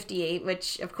out to 58,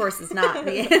 which, of course, is not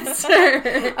the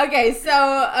answer. Okay,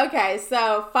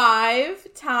 so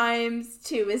 5 times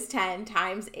 2 is 10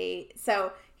 times 8.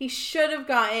 So he should have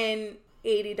gotten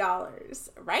 $80,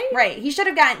 right? Right. He should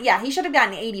have gotten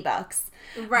 $80.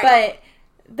 Right. But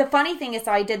the funny thing is,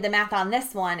 so I did the math on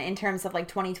this one in terms of, like,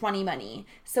 2020 money.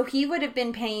 So he would have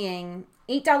been paying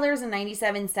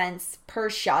 $8.97 per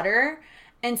shutter.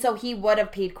 And so he would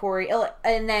have paid Corey,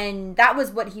 and then that was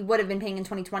what he would have been paying in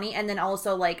 2020, and then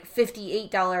also, like,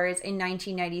 $58 in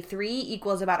 1993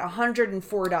 equals about $104 in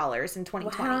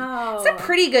 2020. Wow. It's a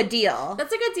pretty good deal.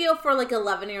 That's a good deal for, like, an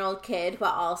 11-year-old kid,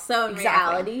 but also, in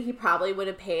reality, he probably would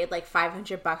have paid, like,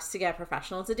 $500 to get a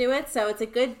professional to do it, so it's a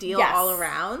good deal all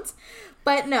around.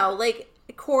 But no, like,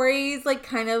 Corey's, like,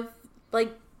 kind of,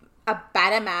 like, a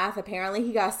bad at math. Apparently,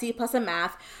 he got a C+ in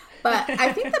math. But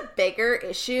I think the bigger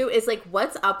issue is, like,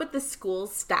 what's up with the school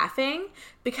staffing?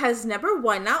 Because, number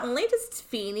one, not only does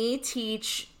Feeny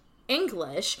teach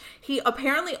English, he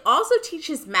apparently also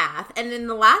teaches math. And in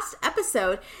the last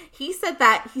episode, he said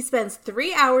that he spends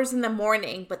 3 hours in the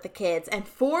morning with the kids and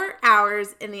 4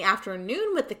 hours in the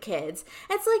afternoon with the kids.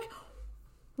 It's like,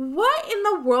 what in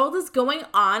the world is going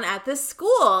on at this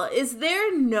school? Is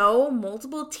there no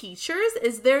multiple teachers?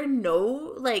 Is there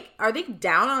no, like, are they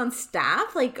down on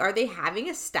staff? Like, are they having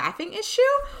a staffing issue?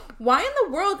 Why in the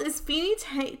world is Feeny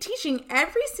teaching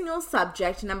every single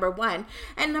subject, number one?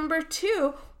 And number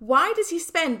two, why does he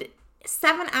spend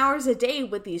 7 hours a day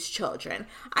with these children?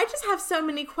 I just have so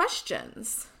many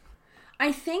questions.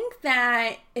 I think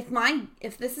that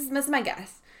if this is my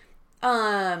guess,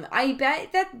 I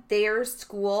bet that their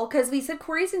school, because we said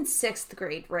Corey's in 6th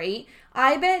grade, right?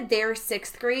 I bet their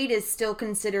 6th grade is still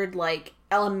considered like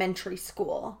elementary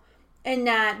school. And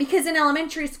that, because in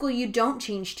elementary school, you don't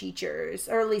change teachers,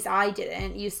 or at least I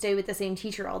didn't. You stay with the same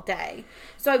teacher all day.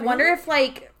 So I wonder if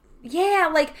like, yeah,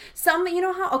 like some, you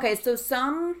know how, okay, so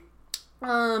some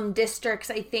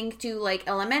districts I think do like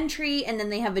elementary and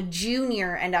then they have a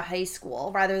junior and a high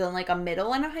school rather than like a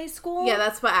middle and a high school. Yeah,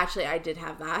 that's what actually I did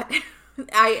have that.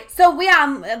 So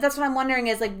yeah, that's what I'm wondering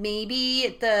is like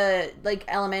maybe the like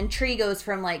elementary goes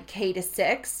from like K to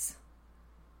 6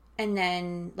 and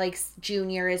then like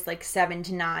junior is like 7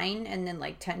 to 9 and then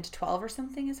like 10 to 12 or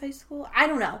something is high school. I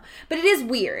don't know, but it is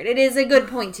weird. It is a good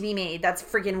point to be made. That's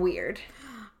freaking weird.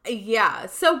 Yeah.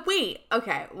 So wait.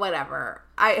 Okay. Whatever.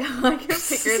 I can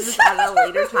figure this out at a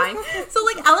later time. So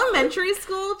like elementary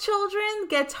school children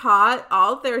get taught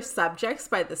all their subjects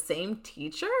by the same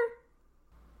teacher?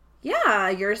 Yeah,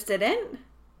 yours didn't.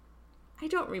 I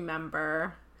don't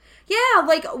remember. Yeah,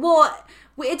 like, well,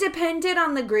 it depended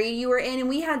on the grade you were in, and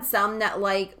we had some that,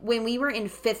 like, when we were in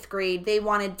 5th grade, they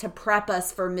wanted to prep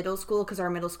us for middle school, because our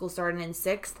middle school started in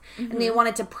 6th, and they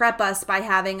wanted to prep us by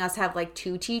having us have, like,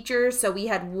 2 teachers, so we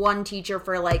had one teacher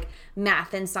for, like,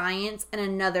 math and science, and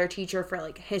another teacher for,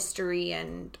 like, history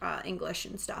and English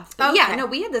and stuff. But yeah, no,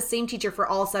 we had the same teacher for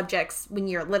all subjects when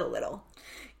you're little.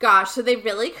 Gosh, so they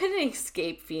really couldn't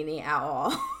escape Feeney at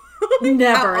all.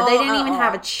 Never. They didn't even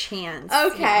have a chance.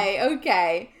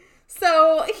 Okay.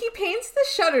 So he paints the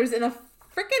shutters in a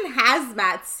freaking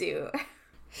hazmat suit.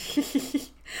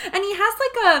 And he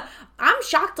has like I'm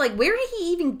shocked, like, where did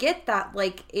he even get that,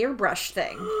 like, airbrush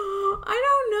thing?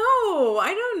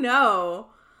 I don't know.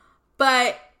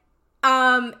 But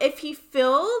if he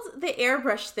filled the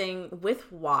airbrush thing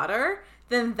with water,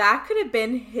 then that could have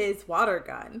been his water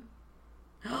gun.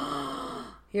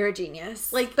 You're a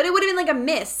genius. Like, but it would have been like a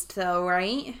mist, though,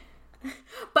 right?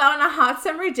 But on a hot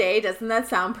summer day, doesn't that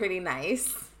sound pretty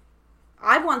nice?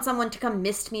 I want someone to come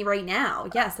mist me right now.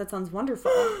 Yes, that sounds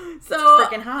wonderful. So it's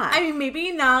freaking hot. I mean,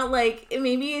 maybe not like,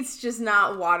 maybe it's just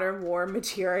not water war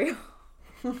material.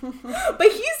 But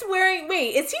he's wearing,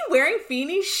 is he wearing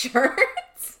Feeney's shirt?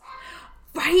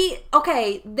 Right?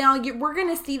 Okay, now we're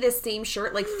going to see this same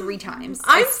shirt like 3 times.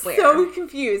 I'm I swear. So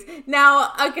confused.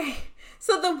 Now, okay.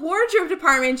 So the wardrobe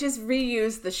department just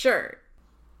reused the shirt.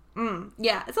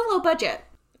 Yeah, it's a low budget.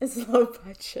 It's low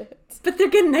budget. But they're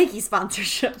getting Nike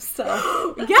sponsorship, so.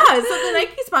 Yeah, so the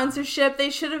Nike sponsorship,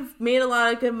 they should have made a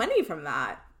lot of good money from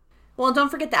that. Well, don't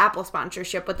forget the Apple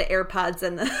sponsorship with the AirPods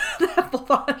and the Apple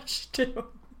Watch, too.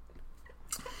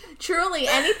 Truly,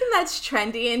 anything that's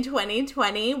trendy in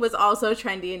 2020 was also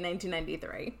trendy in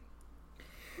 1993.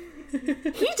 He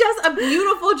does a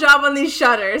beautiful job on these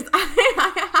shutters.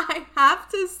 I have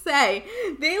to say,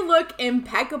 they look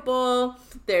impeccable.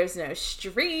 There's no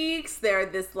streaks. They're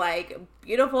this, like,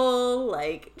 beautiful,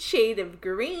 like, shade of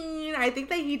green. I think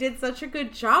that he did such a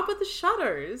good job with the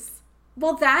shutters.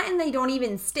 Well, that and they don't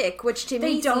even stick, which to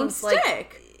me don't seems stick.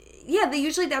 Like, yeah,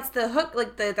 usually that's the hook,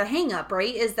 like the hang up,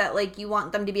 right? Is that like you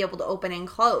want them to be able to open and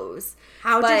close.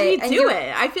 How did he do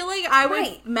it? I feel like I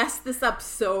would mess this up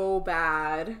so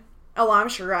bad. Oh, I'm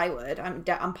sure I would.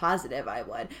 I'm positive I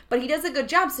would. But he does a good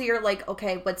job. So you're like,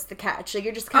 okay, what's the catch? So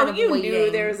you're just kind of waiting. You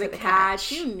knew there was a catch.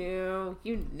 You knew.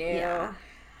 Yeah.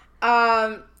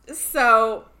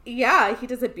 So yeah, he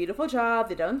does a beautiful job.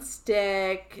 They don't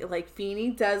stick. Like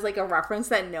Feeney does like a reference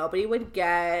that nobody would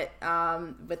get.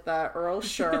 With the Earl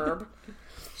Sherb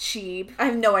sheep. I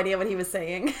have no idea what he was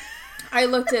saying. I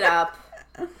looked it up.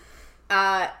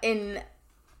 In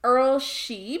Earl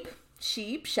Shebs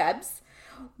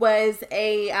was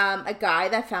a guy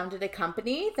that founded a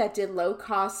company that did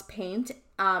low-cost paint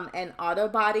and auto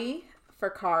body for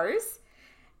cars.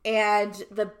 And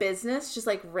the business just,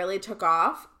 like, really took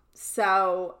off.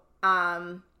 So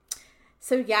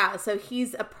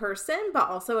he's a person, but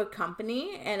also a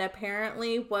company, and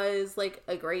apparently was, like,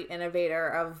 a great innovator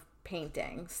of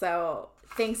painting. So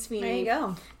thanks, Feeney. There you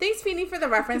go. Thanks, Feeney, for the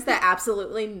reference that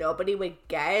absolutely nobody would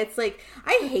get. It's like,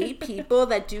 I hate people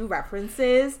that do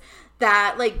references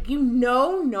that, like, you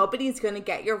know nobody's going to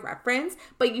get your reference,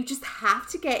 but you just have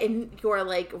to get in your,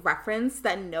 like, reference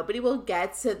that nobody will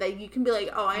get so that you can be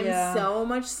like, oh, I'm so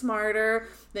much smarter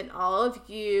than all of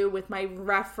you with my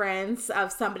reference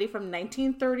of somebody from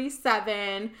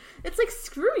 1937. It's like,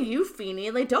 screw you, Feeney.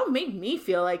 Like, don't make me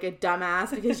feel like a dumbass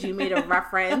because you made a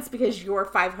reference because you're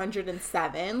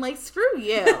 507. Like, screw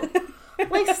you.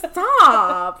 Like,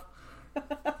 stop.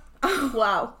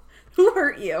 Wow. Who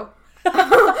hurt you?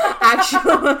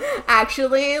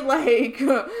 actually, like,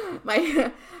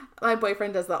 my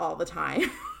boyfriend does that all the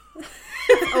time.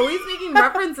 It's always making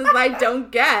references that I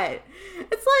don't get.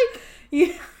 It's like, Yeah.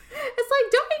 it's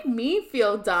like, don't make me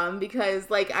feel dumb because,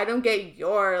 like, I don't get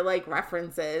your, like,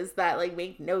 references that, like,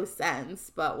 make no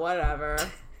sense, but whatever.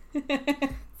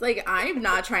 It's like, I'm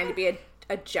not trying to be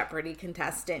a Jeopardy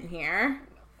contestant here.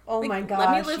 Oh Like, my gosh,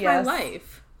 let me live yes. my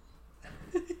life.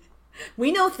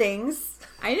 We know things.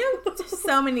 I know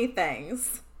so many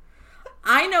things.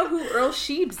 I know who Earl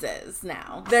Sheebs is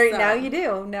now. There, so. now you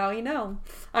do. Now you know.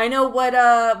 I know what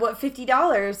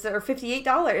 $50 or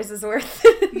 $58 is worth.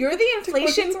 You're the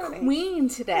inflation queen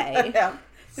today. Yeah.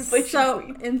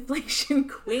 Inflation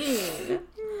queen.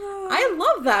 I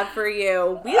love that for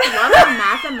you. We love a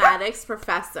mathematics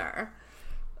professor.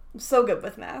 I'm so good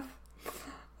with math.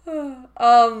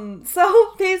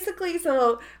 So basically,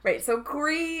 so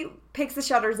Corey picks the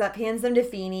shutters up, hands them to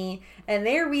Feeney, and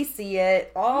there we see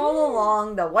it all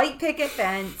along the white picket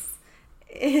fence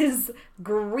is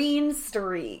green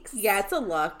streaks. Yeah, it's a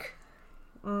look.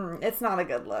 It's not a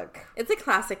good look. It's a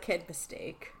classic kid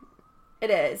mistake. It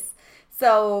is.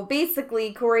 So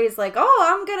basically, Corey's like, "Oh,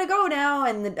 I'm gonna go now,"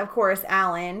 and then, of course,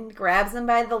 Alan grabs him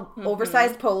by the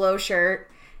oversized polo shirt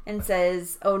and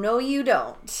says, "Oh, no, you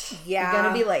don't. Yeah. You're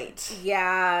gonna be late."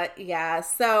 Yeah.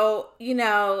 So,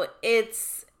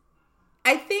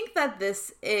 I think that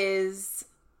this is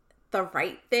the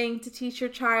right thing to teach your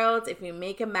child. If you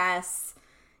make a mess,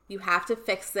 you have to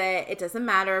fix it. It doesn't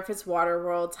matter if it's water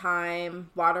war time.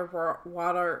 No.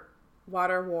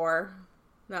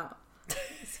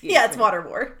 Yeah, it's water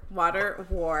war. Water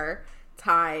war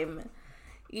time.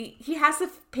 He has to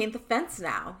paint the fence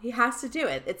now. He has to do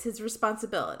it. It's his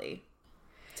responsibility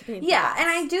to paint the fence. And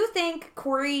I do think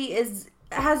Corey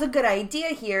has a good idea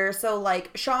here. So, like,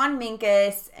 Shawn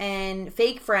Minkus and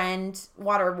fake friend,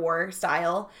 water war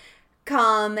style,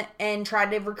 come and try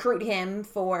to recruit him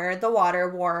for the water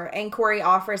war. And Corey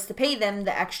offers to pay them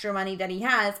the extra money that he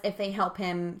has if they help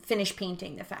him finish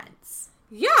painting the fence.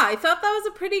 Yeah, I thought that was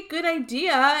a pretty good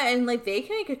idea, and, like, they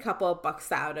can make a couple of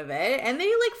bucks out of it, and they,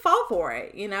 like, fall for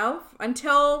it,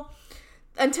 until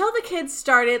the kids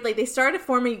started, like, they started to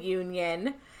form a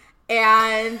union,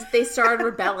 and they started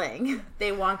rebelling.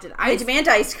 They wanted They demand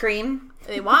ice cream.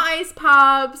 They want ice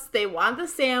pops, they want the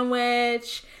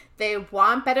sandwich, they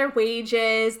want better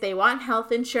wages, they want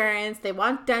health insurance, they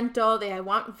want dental, they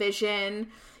want vision,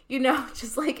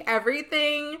 just, like,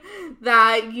 everything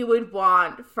that you would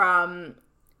want from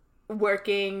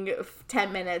working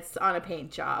 10 minutes on a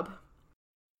paint job.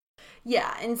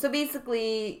 Yeah, and so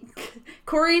basically,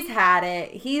 Corey's had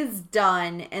it. He's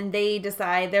done, and they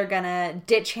decide they're gonna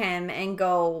ditch him and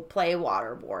go play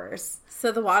Water Wars.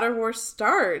 So the Water War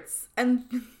starts, and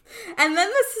then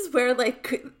this is where,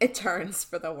 like, it turns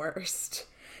for the worst.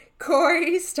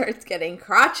 Corey starts getting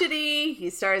crotchety. He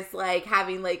starts, like,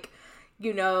 having, like,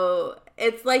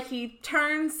 it's like he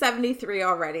turned 73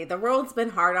 already. The world's been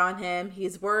hard on him.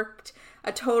 He's worked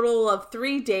a total of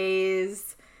 3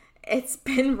 days. It's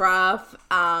been rough.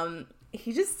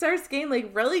 He just starts getting, like,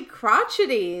 really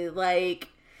crotchety. Like,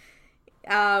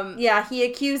 yeah, he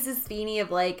accuses Feeney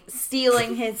of, like,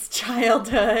 stealing his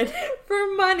childhood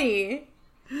for money.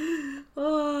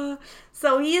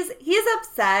 So he's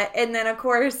upset, and then, of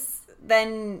course,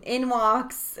 then in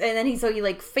walks, and then he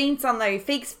faints on the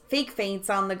fake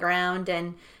faints on the ground,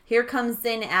 and here comes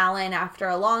in Alan after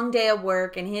a long day of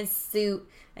work in his suit,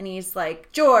 and he's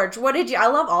like, "George, what did you?" I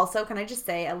love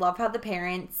how the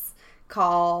parents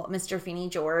call Mr. Feeney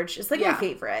George. It's like my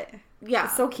favorite. Yeah,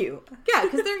 it's so cute. Yeah,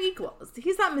 because they're equals.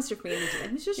 He's not Mr. Feeney.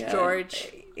 He's just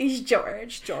George. He's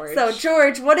George. So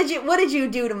George, what did you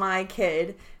do to my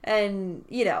kid? And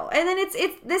and then it's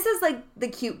this is like the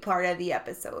cute part of the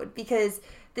episode, because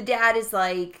the dad is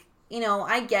like,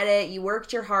 I get it. You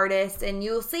worked your hardest, and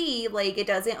you'll see, like, it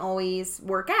doesn't always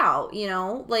work out,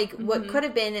 like what could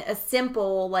have been a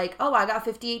simple, like, oh, I got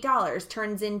 $58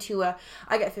 turns into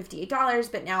I got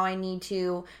 $58, but now I need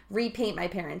to repaint my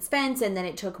parents' fence. And then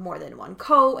it took more than one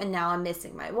coat, and now I'm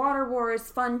missing my Water Wars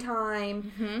fun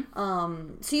time.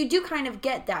 So you do kind of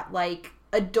get that, like,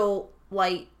 adult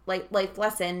life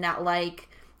lesson that, like,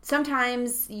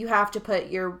 sometimes you have to put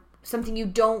something you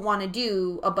don't want to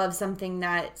do above something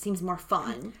that seems more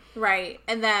fun. Right.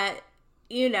 And that,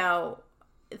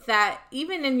 that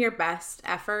even in your best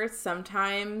efforts,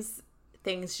 sometimes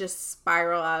things just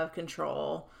spiral out of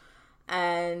control.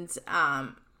 And,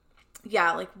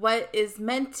 like, what is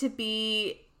meant to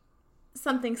be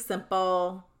something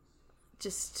simple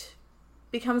just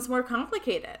becomes more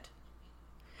complicated.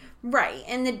 Right.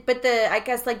 And I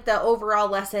guess, like, the overall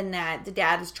lesson that the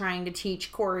dad is trying to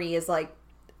teach Corey is, like,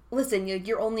 listen,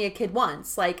 you're only a kid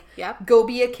once. Like, Yep. go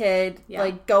be a kid. Yep.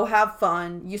 Like, go have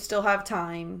fun. You still have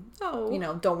time. Oh. You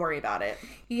know, don't worry about it.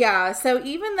 Yeah, so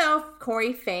even though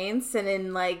Corey faints and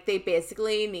then, like, they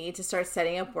basically need to start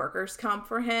setting up workers' comp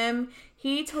for him,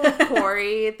 he told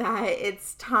Corey that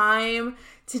it's time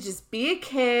to just be a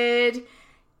kid,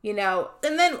 you know.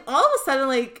 And then all of a sudden,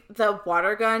 like, the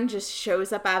water gun just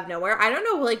shows up out of nowhere. I don't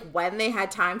know, like, when they had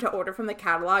time to order from the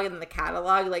catalog, and the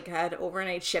catalog, like, had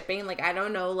overnight shipping. Like, I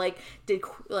don't know, like,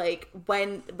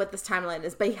 what this timeline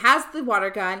is. But he has the water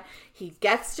gun. He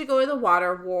gets to go to the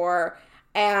water war.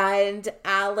 And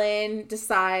Alan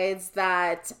decides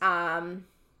that,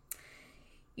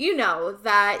 you know,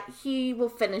 that he will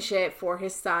finish it for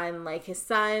his son. Like, his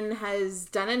son has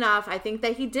done enough. I think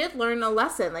that he did learn a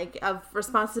lesson, like, of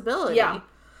responsibility. Yeah.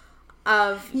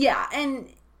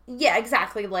 Yeah,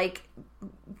 exactly. Like,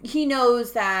 he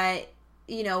knows that,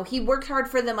 you know, he worked hard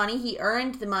for the money. He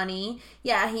earned the money.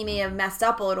 Yeah, he may have messed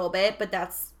up a little bit, but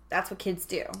that's what kids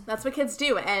do. That's what kids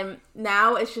do. And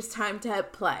now it's just time to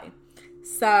play.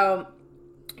 So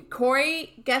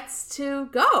Corey gets to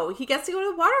go. He gets to go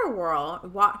to Water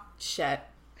World.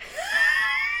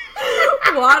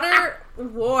 Water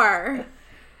War.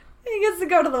 He gets to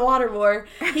go to the water war.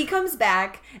 He comes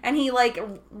back and he like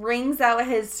wrings out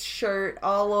his shirt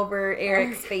all over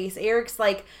Eric's face. Eric's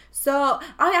like, so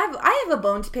I have a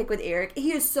bone to pick with Eric.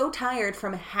 He is so tired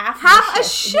from half a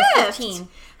shift. He's 15.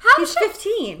 He's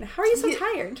 15. How are you so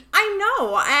tired? I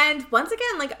know. And once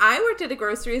again, like, I worked at a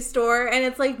grocery store, and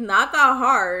it's like not that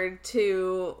hard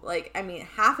to, like, I mean,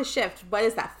 half a shift. What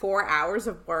is that? 4 hours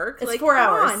of work? It's like, 4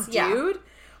 hours, on, dude.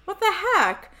 What the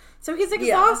heck? So he's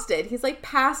exhausted. Yeah. He's like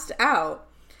passed out.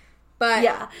 But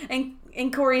yeah,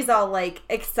 and Corey's all like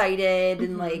excited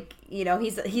and like, you know,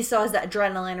 he still has that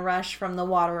adrenaline rush from the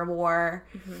water war.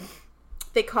 Mm-hmm.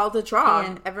 They called a draw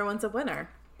and everyone's a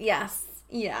winner. Yes.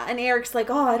 Yeah. And Eric's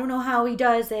like, oh, I don't know how he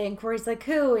does it. And Corey's like,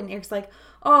 who? And Eric's like,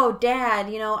 oh,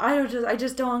 Dad, you know, I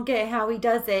just don't get how he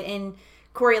does it. And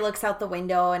Corey looks out the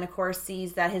window and of course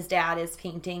sees that his dad is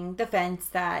painting the fence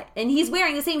and he's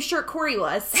wearing the same shirt Corey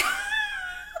was.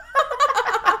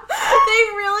 They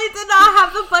really did not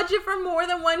have the budget for more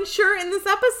than one shirt in this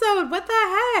episode. What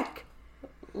the heck?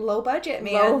 Low budget,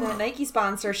 man. The Nike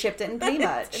sponsorship didn't pay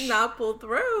much. Did not pull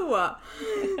through.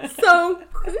 So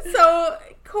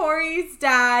Corey's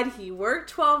dad, he worked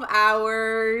 12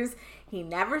 hours. He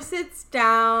never sits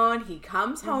down. He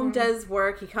comes home, does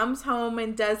work. He comes home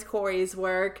and does Corey's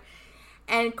work.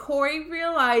 And Corey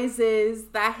realizes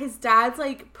that his dad's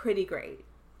like pretty great.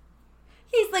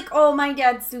 He's like, oh, my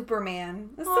dad's Superman.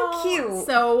 That's so cute.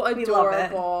 So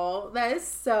adorable. That is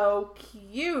so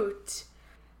cute.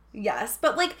 Yes.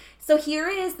 But, like, so here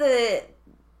is the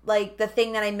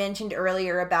thing that I mentioned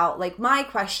earlier about, like, my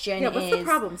question is... Yeah, what's the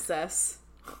problem, sis?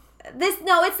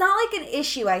 No, it's not, like, an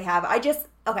issue I have.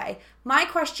 Okay. My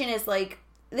question is, like,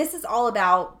 this is all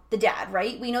about the dad,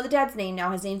 right? We know the dad's name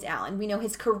now. His name's Alan. We know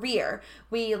his career.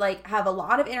 We, like, have a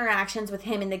lot of interactions with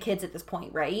him and the kids at this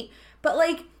point, right? But,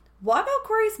 like... what about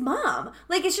Corey's mom?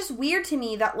 Like, it's just weird to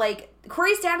me that, like,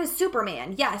 Corey's dad is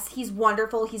Superman. Yes, he's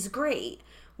wonderful. He's great.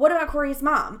 What about Corey's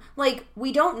mom? Like,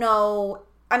 we don't know.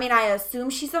 I mean, I assume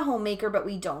she's a homemaker, but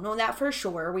we don't know that for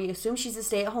sure. We assume she's a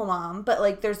stay-at-home mom, but,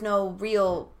 like, there's no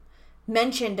real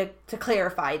mention to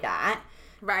clarify that.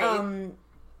 Right.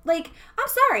 Like, I'm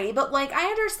sorry, but, like, I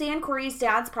understand Corey's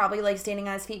dad's probably, like, standing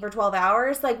on his feet for 12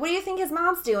 hours. Like, what do you think his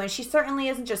mom's doing? She certainly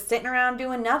isn't just sitting around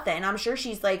doing nothing. I'm sure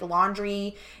she's, like,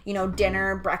 laundry, you know,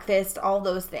 dinner, breakfast, all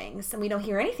those things. And we don't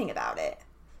hear anything about it.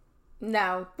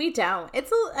 No, we don't.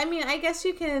 I guess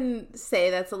you can say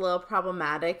that's a little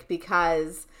problematic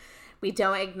because we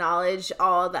don't acknowledge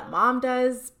all that mom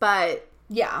does. But,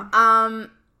 yeah. I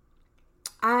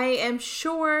am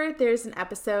sure there's an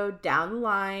episode down the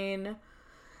line...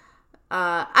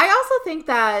 I also think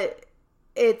that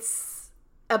it's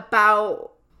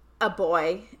about a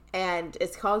boy, and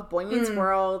it's called Boy Meets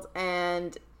World,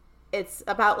 and it's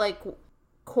about, like,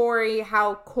 Corey,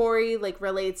 how Corey, like,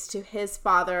 relates to his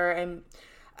father, and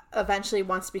eventually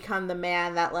wants to become the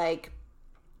man that, like,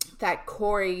 that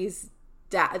Corey's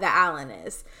that Alan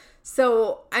is.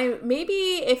 So,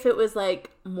 maybe if it was,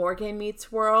 like, Morgan Meets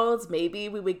World, maybe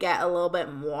we would get a little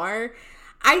bit more.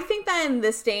 I think that in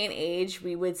this day and age,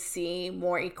 we would see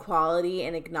more equality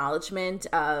and acknowledgement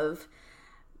of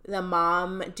the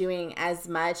mom doing as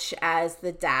much as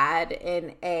the dad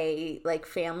in a, like,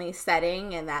 family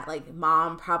setting, and that, like,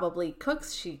 mom probably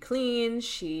cooks, she cleans,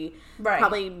 she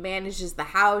probably manages the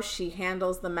house, she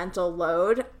handles the mental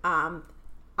load, a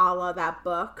la that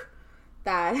book.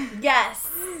 Yes.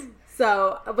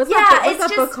 So, what's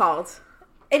that book called?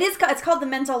 It's called The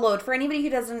Mental Load. For anybody who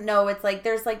doesn't know, it's like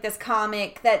there's like this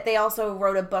comic that they also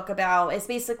wrote a book about. It's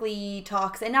basically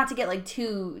talks, and not to get like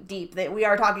too deep, that we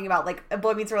are talking about like a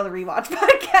Boy Meets World rewatch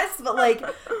podcast, but like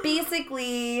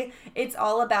basically it's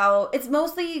all about, it's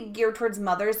mostly geared towards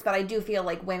mothers, but I do feel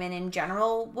like women in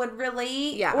general would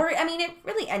relate. Yeah. Or I mean, it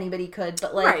really anybody could,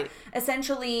 but like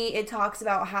essentially it talks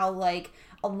about how like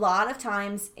a lot of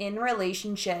times in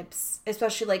relationships,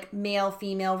 especially like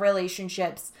male-female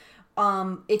relationships,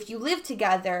 if you live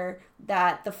together,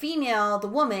 that the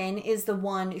woman is the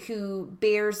one who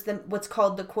bears what's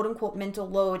called the quote-unquote mental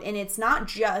load. And it's not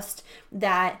just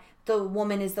that the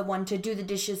woman is the one to do the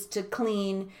dishes, to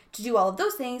clean, to do all of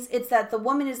those things. It's that the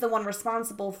woman is the one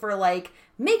responsible for like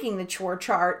making the chore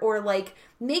chart or like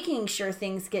making sure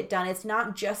things get done. It's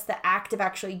not just the act of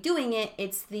actually doing it.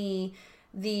 It's the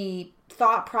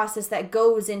thought process that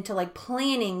goes into like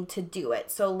planning to do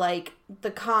it. So like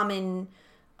the common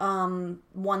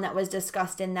one that was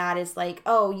discussed in that is like,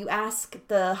 oh, you ask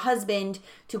the husband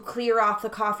to clear off the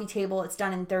coffee table, it's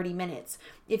done in 30 minutes.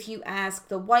 If you ask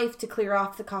the wife to clear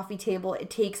off the coffee table,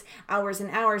 it takes hours and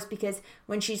hours, because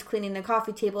when she's cleaning the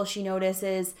coffee table, she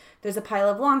notices there's a pile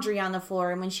of laundry on the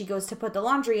floor. And when she goes to put the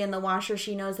laundry in the washer,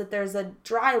 she knows that there's a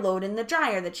dry load in the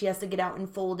dryer that she has to get out and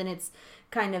fold. And it's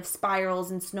kind of spirals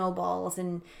and snowballs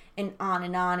and on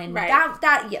and on. And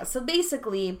yeah. So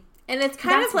basically, and it's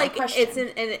kind of like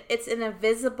it's an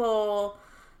invisible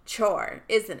chore,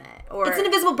 isn't it? Or it's an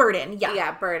invisible burden.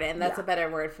 Yeah, burden. That's a better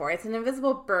word for it. It's an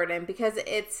invisible burden because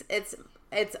it's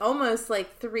almost like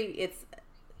it's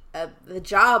the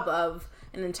job of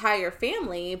an entire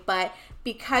family, but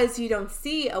because you don't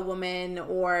see a woman,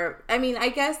 or I mean, I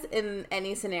guess in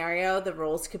any scenario the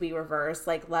roles could be reversed.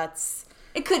 Like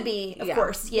it could be, of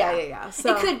course, yeah.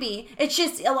 So, it could be. It's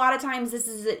just a lot of times this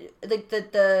is like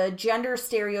the gender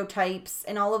stereotypes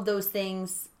and all of those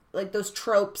things, like those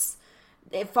tropes.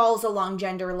 It falls along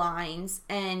gender lines,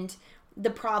 and the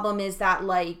problem is that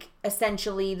like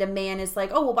essentially the man is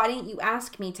like, oh well, why didn't you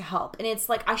ask me to help? And it's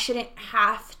like, I shouldn't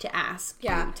have to ask you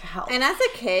to help. And as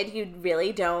a kid, you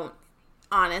really don't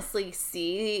honestly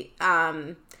see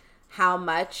how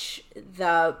much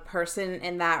the person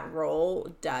in that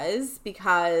role does,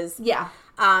 because it's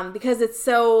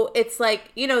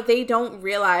like, you know, they don't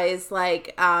realize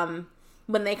like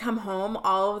when they come home,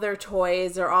 all of their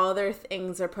toys or all of their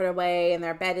things are put away and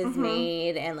their bed is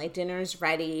made and like dinner's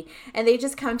ready, and they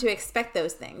just come to expect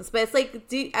those things. But it's like,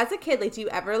 as a kid, like, do you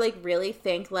ever like really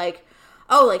think like,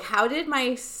 oh, like, how did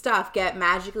my stuff get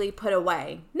magically put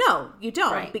away? No, you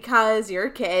don't, because you're a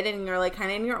kid and you're like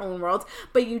kind of in your own world.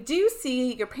 But you do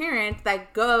see your parent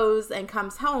that goes and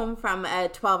comes home from a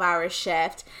 12-hour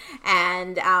shift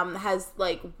and has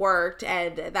like worked,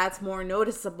 and that's more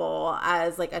noticeable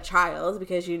as like a child,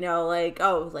 because you know, like,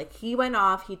 oh, like he went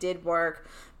off, he did work.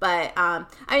 But I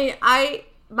mean,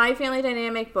 my family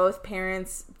dynamic, both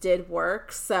parents did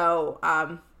work, so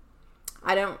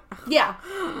I don't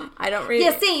really.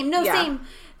 Yeah, same. No, same.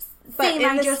 But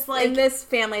in this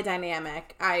family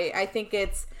dynamic, I think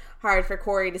it's hard for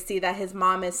Corey to see that his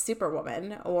mom is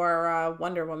Superwoman or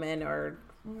Wonder Woman or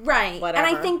whatever. And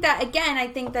I think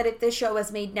that if this show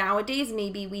was made nowadays,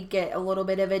 maybe we'd get a little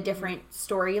bit of a different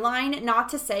storyline. Not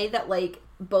to say that like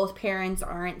both parents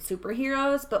aren't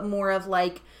superheroes, but more of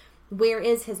like, where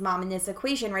is his mom in this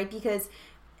equation, right? Because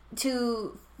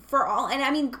for all, and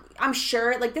I mean, I'm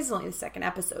sure, like, this is only the second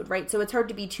episode, right? So it's hard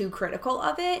to be too critical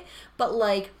of it. But,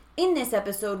 like, in this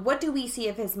episode, what do we see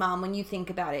of his mom when you think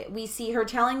about it? We see her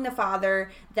telling the father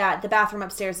that the bathroom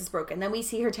upstairs is broken. Then we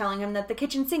see her telling him that the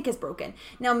kitchen sink is broken.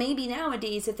 Now, maybe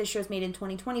nowadays, if this show's made in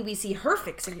 2020, we see her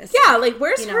fixing this Yeah, sink, like,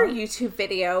 where's her YouTube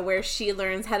video where she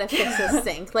learns how to fix a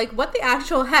sink? Like, what the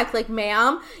actual heck? Like,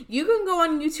 ma'am, you can go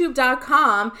on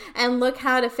youtube.com and look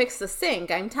how to fix the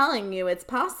sink. I'm telling you, it's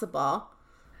possible.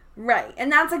 Right, and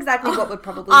that's exactly what would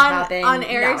probably happen on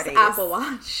Eric's nowadays. Apple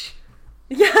Watch.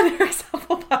 Yeah, on Eric's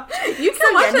Apple Watch. You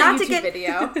can watch that YouTube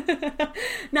video.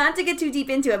 Not to get too deep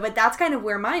into it, but that's kind of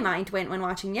where my mind went when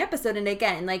watching the episode. And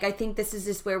again, like, I think this is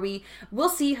just where we'll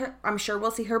see her. I'm sure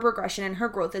we'll see her progression and her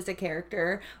growth as a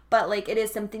character. But like, it is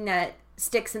something that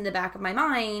sticks in the back of my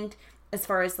mind as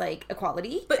far as like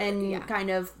equality and kind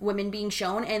of women being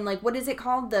shown. And like, what is it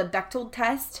called? The Bechdel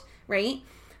test, right?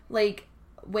 Like,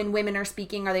 when women are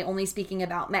speaking, are they only speaking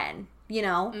about men? You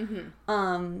know?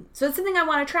 Mm-hmm. So it's something I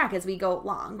want to track as we go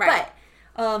along. Right.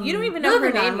 But you don't even know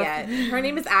her name yet. Her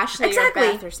name is Ashley or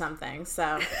Beth or something.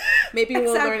 So maybe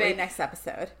we'll learn it next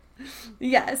episode.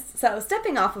 Yes. So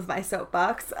stepping off of my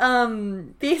soapbox,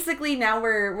 basically now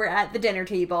we're at the dinner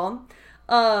table.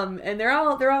 And they're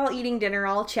all eating dinner,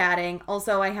 all chatting.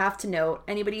 Also, I have to note,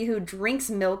 anybody who drinks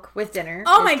milk with dinner.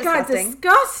 Oh my God,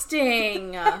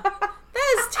 disgusting.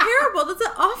 That is terrible. That's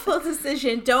an awful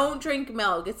decision. Don't drink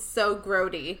milk. It's so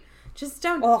grody. Just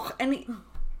don't. Oh,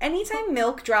 anytime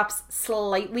milk drops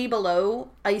slightly below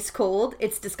ice cold,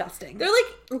 it's disgusting. They're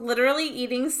like literally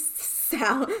eating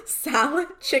salad,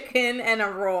 chicken, and a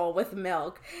roll with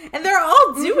milk. And they're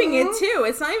all doing it too.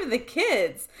 It's not even the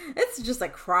kids. It's just a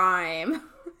crime.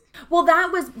 Well,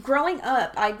 that was growing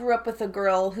up. I grew up with a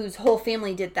girl whose whole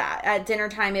family did that. At dinner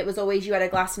time, it was always you had a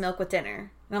glass of milk with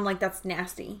dinner. And I'm like, that's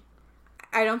nasty.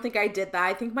 I don't think I did that.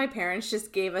 I think my parents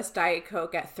just gave us Diet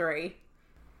Coke at 3.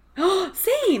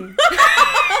 Same.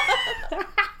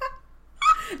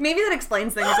 Maybe that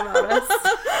explains things about us.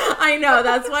 I know.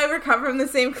 That's why we're cut from the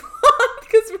same cloth,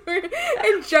 because we're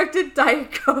injected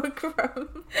Diet Coke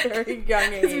from a very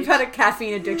young age. We've had a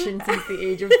caffeine addiction since the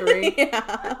age of 3.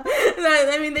 Yeah.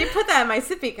 I mean, they put that in my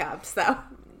sippy cup, so.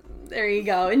 There you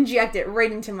go. Inject it right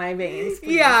into my veins.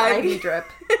 Please. Yeah. IV drip.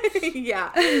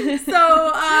 Yeah.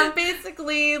 So,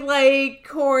 basically, like,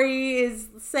 Corey is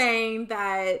saying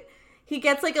that he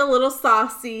gets, like, a little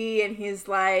saucy, and he's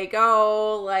like,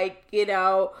 oh, like, you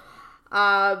know,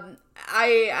 let's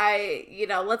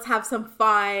have some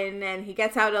fun. And he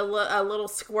gets out a little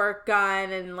squirt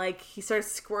gun, and, like, he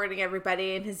starts squirting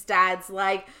everybody, and his dad's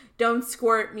like, don't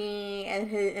squirt me.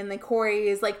 And then Corey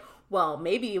is like, well,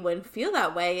 maybe you wouldn't feel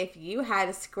that way if you had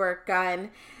a squirt gun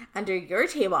under your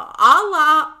table, a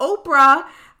la Oprah,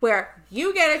 where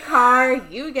you get a car,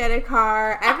 you get a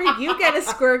car, you get a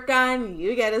squirt gun,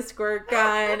 you get a squirt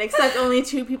gun, except only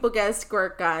 2 people get a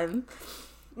squirt gun.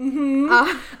 Mm-hmm.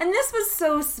 And this was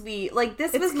so sweet. Like,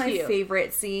 this was my cute.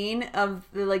 favorite scene of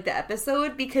the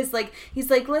episode, because, like,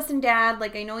 he's like, listen, Dad,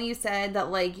 like, I know you said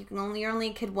that, like, you're only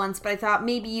a kid once, but I thought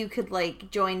maybe you could,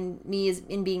 like, join me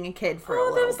in being a kid for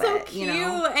a little bit. Oh, that was so cute. You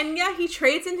know? And yeah, he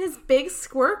trades in his big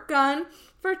squirt gun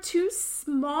for 2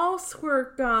 small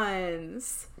squirt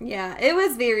guns. Yeah, it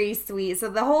was very sweet. So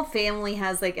the whole family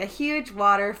has, like, a huge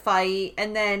water fight,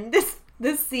 and then this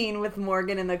scene with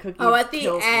Morgan and the cookies. Oh, at the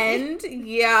end?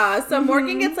 Yeah. So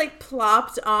Morgan gets, like,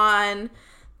 plopped on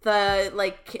the,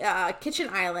 like, kitchen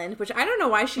island, which I don't know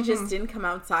why she just didn't come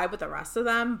outside with the rest of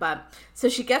them. But, so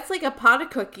she gets, like, a pot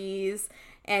of cookies,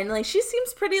 and, like, she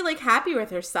seems pretty, like, happy with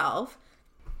herself.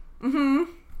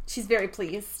 She's very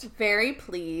pleased. Very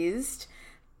pleased.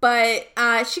 But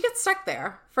she gets stuck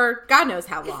there for God knows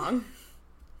how long.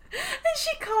 And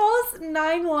she calls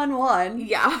 911.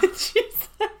 Yeah.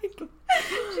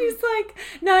 She's like,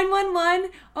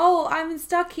 911. Oh, I'm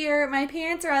stuck here. My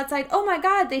parents are outside. Oh my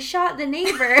God, they shot the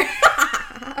neighbor.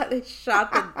 They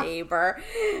shot the neighbor.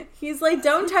 He's like,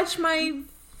 don't touch my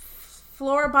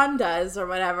floribundas or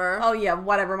whatever. Oh yeah,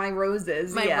 whatever. My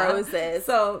roses. Roses.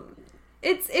 So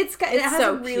it has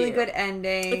so a really cute. good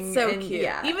ending. It's so cute.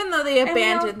 Yeah. Even though they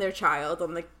abandoned their child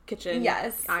on the kitchen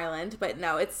island. But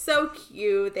no, it's so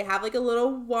cute. They have like a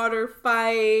little water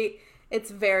fight. It's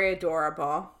very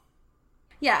adorable.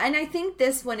 Yeah, and I think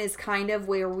this one is kind of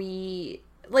where we,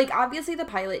 like, obviously the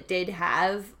pilot did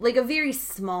have, like, a very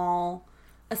small,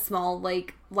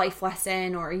 like, life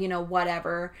lesson or, you know,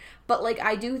 whatever. But, like,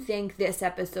 I do think this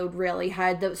episode really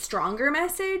had the stronger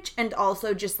message, and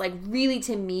also just, like, really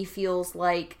to me feels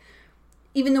like,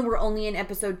 even though we're only in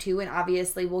episode 2, and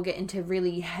obviously we'll get into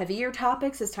really heavier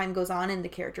topics as time goes on and the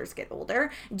characters get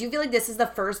older, I do feel like this is the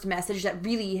first message that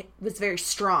really was very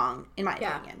strong, in my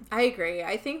opinion. I agree.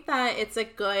 I think that it's a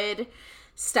good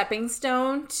stepping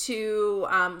stone to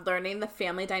learning the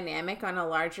family dynamic on a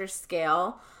larger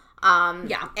scale.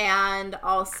 And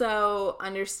also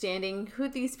understanding who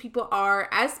these people are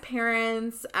as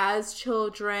parents, as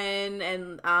children,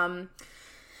 and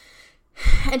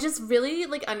just really,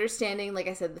 like, understanding, like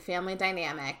I said, the family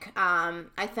dynamic.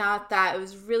 I thought that it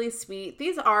was really sweet.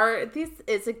 This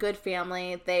is a good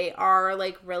family. They are,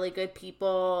 like, really good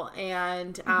people,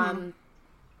 and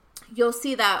you'll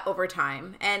see that over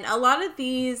time. And a lot of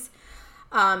these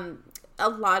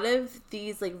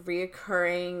like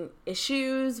reoccurring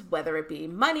issues, whether it be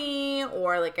money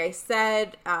or, like I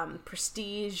said,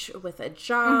 prestige with a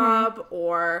job,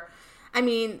 or, I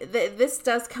mean, this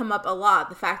does come up a lot.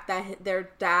 The fact that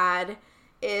their dad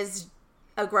is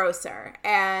a grocer,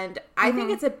 and I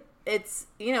think it's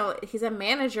you know, he's a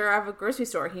manager of a grocery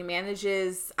store. He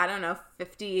manages, I don't know,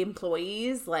 50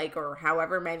 employees, like, or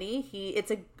however many.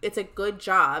 It's a good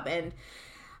job,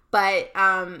 but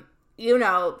you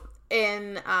know.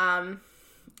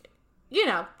 You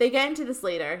know, they get into this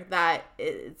later that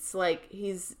it's like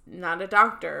he's not a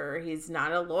doctor, he's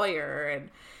not a lawyer, and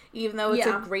even though it's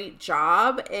a great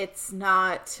job, it's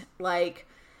not like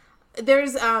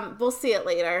There's we'll see it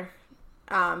later.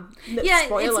 Yeah,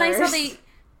 spoilers. it's nice how they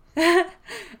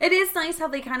it is nice how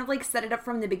they kind of like set it up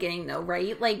from the beginning though,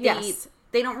 right? Like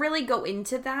they don't really go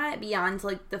into that beyond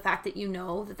like the fact that you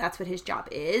know that that's what his job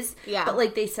is. Yeah. But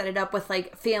like they set it up with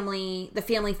like the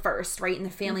family first, right? And the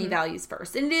family values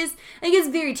first. And it is, I guess,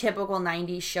 very typical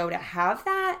 90s show to have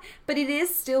that. But it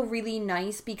is still really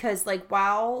nice because like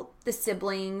while the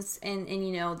siblings and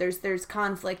you know, there's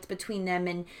conflict between them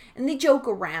and they joke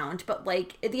around. But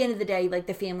like at the end of the day, like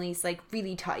the family's like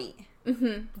really tight.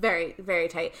 Very, very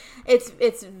tight. It's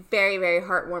very, very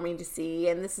heartwarming to see,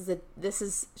 and this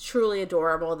is truly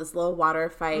adorable. This little water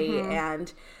fight,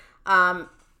 and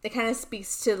it kind of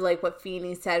speaks to like what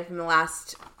Feeney said from the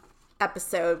last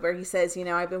episode, where he says, you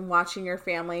know, I've been watching your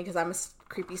family because I'm a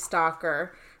creepy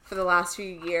stalker for the last few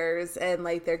years, and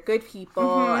like they're good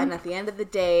people, and at the end of the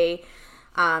day,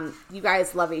 you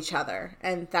guys love each other,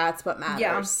 and that's what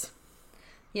matters.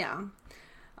 Yeah.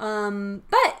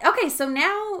 But okay, so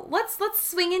now let's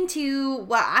swing into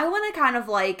what I want to kind of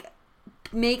like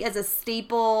make as a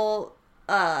staple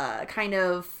kind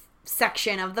of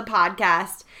section of the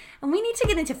podcast, and we need to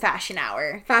get into fashion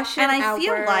hour. And I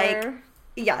feel like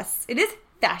yes, it is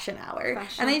fashion hour,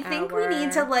 and I think we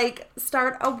need to like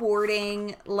start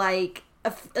awarding like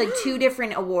two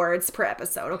different awards per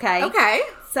episode. Okay.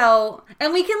 So,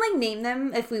 and we can like name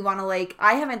them if we want to. Like,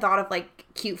 I haven't thought of like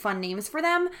cute fun names for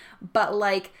them, but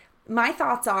like my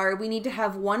thoughts are we need to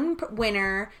have one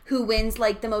winner who wins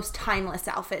like the most timeless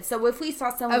outfit. So if we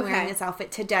saw someone wearing this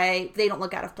outfit today, they don't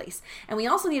look out of place. And we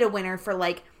also need a winner for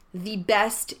like the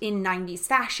best in 90s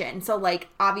fashion. So like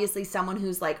obviously someone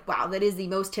who's like, wow, that is the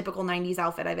most typical 90s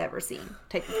outfit I've ever seen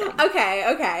type of thing.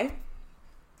 Okay.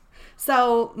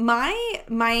 So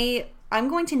I'm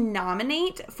going to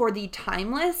nominate for the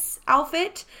timeless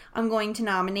outfit. I'm going to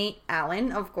nominate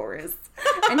Alan, of course.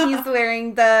 And he's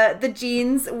wearing the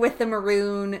jeans with the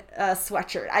maroon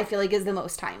sweatshirt. I feel like is the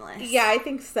most timeless. Yeah, I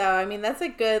think so. I mean, that's a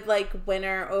good like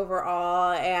winner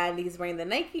overall. And he's wearing the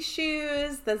Nike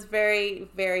shoes. That's very,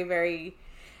 very, very...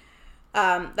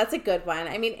 that's a good one.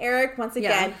 I mean, Eric, once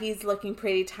again, he's looking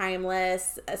pretty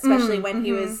timeless, especially when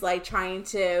he was like trying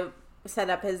to set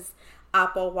up his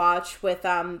Apple Watch with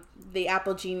the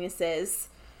Apple Geniuses.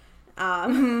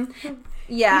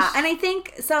 Yeah, and I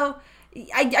think so.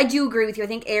 I do agree with you. I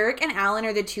think Eric and Alan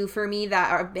are the two for me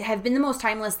that have been the most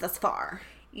timeless thus far.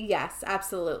 Yes,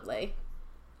 absolutely.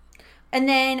 And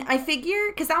then I figure,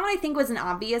 because that one I think was an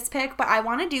obvious pick, but I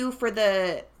want to do for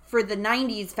the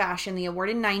 90s fashion, the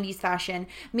awarded 90s fashion,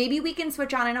 maybe we can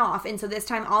switch on and off. And so this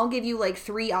time I'll give you like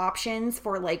 3 options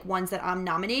for like ones that I'm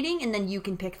nominating, and then you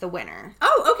can pick the winner.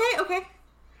 Oh, okay.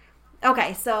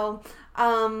 Okay, so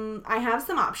I have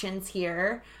some options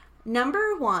here.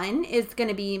 Number 1 is going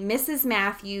to be Mrs.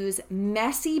 Matthews'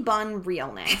 messy bun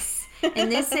realness.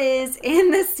 And this is in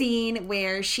the scene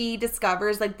where she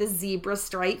discovers like the zebra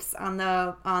stripes on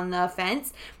the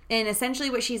fence. And essentially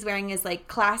what she's wearing is like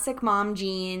classic mom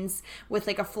jeans with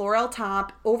like a floral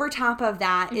top. Over top of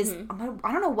that is,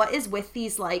 I don't know what is with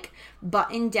these like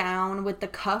button down with the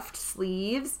cuffed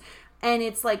sleeves. And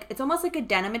it's like, it's almost like a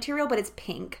denim material, but it's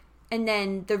pink. And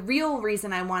then the real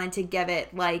reason I wanted to give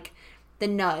it like the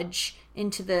nudge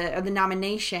into the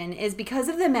nomination is because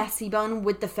of the messy bun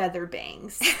with the feather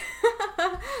bangs.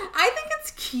 I think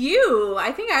it's cute.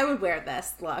 I think I would wear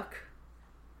this look.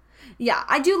 Yeah,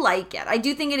 I do like it. I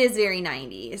do think it is very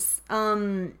 90s.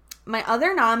 My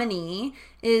other nominee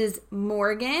is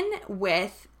Morgan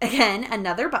with, again,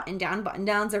 another button down. Button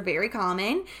downs are very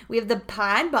common. We have the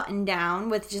plaid button down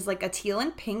with just like a teal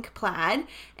and pink plaid.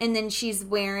 And then she's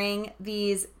wearing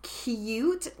these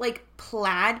cute like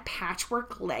plaid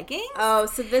patchwork leggings. Oh,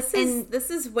 so this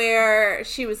is where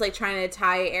she was like trying to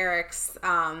tie Eric's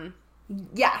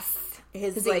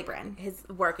his like, apron. His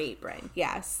work apron.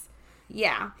 Yes.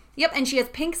 Yeah. Yep, and she has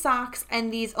pink socks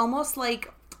and these almost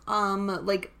like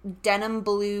denim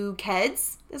blue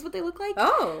Keds is what they look like.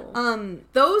 Oh.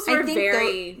 Those were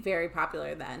very, very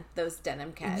popular then. Those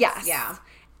denim Keds. Yes. Yeah.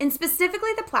 And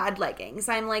specifically the plaid leggings.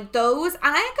 I'm like those, and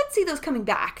I could see those coming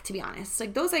back, to be honest.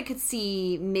 Like those I could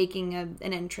see making an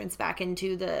entrance back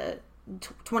into the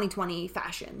 2020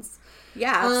 fashions.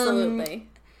 Yeah, absolutely.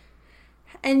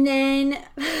 And then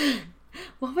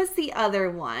what was the other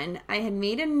one? I had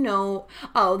made a note.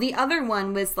 Oh, the other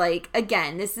one was like,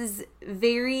 again, this is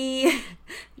very,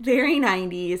 very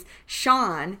 90s.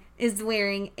 Sean is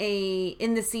wearing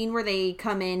in the scene where they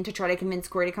come in to try to convince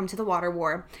Corey to come to the water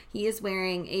war, he is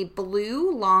wearing a blue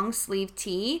long sleeve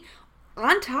tee.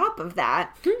 On top of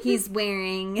that, he's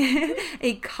wearing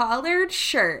a collared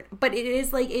shirt, but it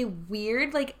is like a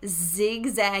weird, like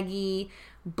zigzaggy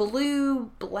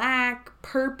blue, black,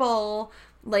 purple,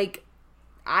 like,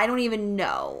 I don't even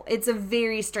know. It's a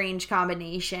very strange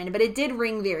combination, but it did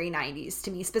ring very 90s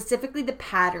to me, specifically the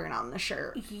pattern on the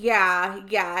shirt. Yeah,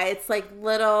 it's like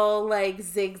little like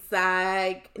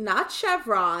zigzag, not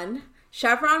chevron.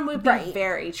 Chevron would be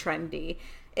very trendy.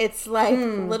 It's like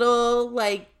little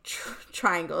like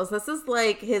triangles. This is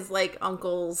like his like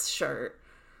uncle's shirt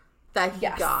that he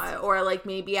got, or like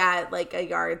maybe at like a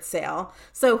yard sale.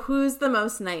 So who's the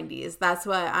most 90s? That's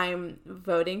what I'm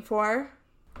voting for.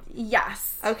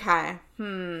 Yes. Okay.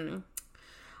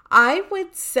 I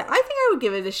would say, I think I would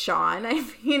give it to Sean. I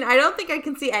mean, I don't think I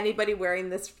can see anybody wearing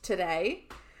this today.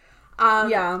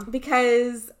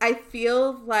 Because I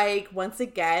feel like, once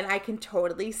again, I can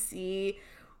totally see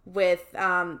with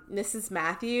Mrs.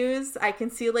 Matthews, I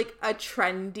can see like a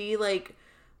trendy like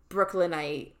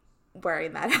Brooklynite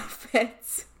wearing that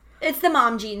outfit. It's the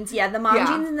mom jeans. Yeah, the mom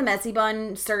jeans and the messy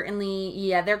bun, certainly.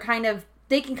 Yeah, they're kind of,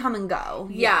 they can come and go.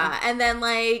 Yeah. And then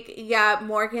like,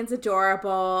 Morgan's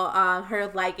adorable.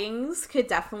 Her leggings could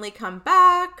definitely come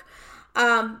back.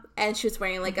 And she was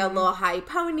wearing like a little high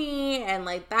pony, and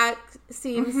like that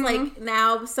seems like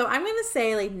now. So I'm going to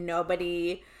say like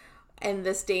nobody in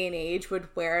this day and age would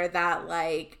wear that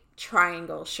like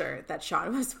triangle shirt that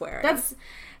Sean was wearing.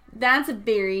 That's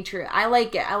very true. I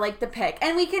like it. I like the pick.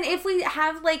 And we can, if we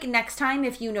have like next time,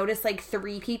 if you notice like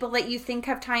 3 people that you think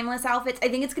have timeless outfits, I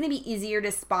think it's going to be easier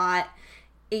to spot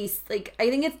I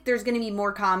think there's going to be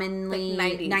more commonly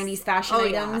like 90s fashion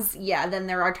items, than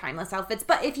there are timeless outfits.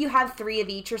 But if you have 3 of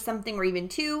each or something, or even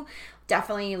 2,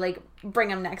 definitely like bring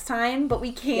them next time. But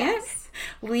we can't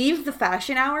leave the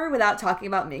fashion hour without talking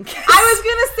about Minkus. I was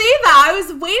gonna say that. I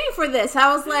was waiting for this.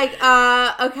 I was like,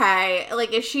 okay,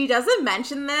 like if she doesn't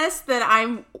mention this, then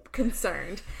I'm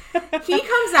concerned. He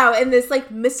comes out in this like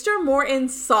Mr. Morton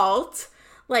Salt,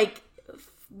 like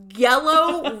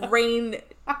yellow rain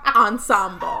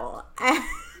ensemble, and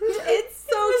it's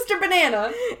so Mr.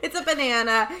 Banana. It's a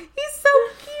banana. He's so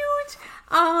cute.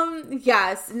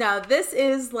 Yes. No, this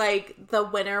is like the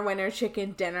winner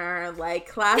chicken dinner, like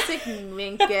classic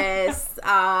Minkus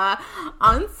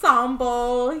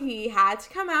ensemble. He had to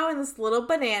come out in this little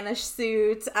banana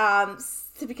suit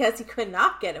because he could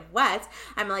not get it wet.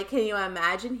 I'm like, can you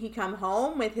imagine he come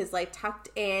home with his like tucked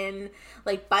in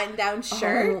like button down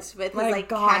shirt with his like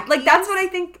khakis? Like that's what I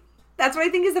think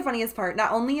is the funniest part.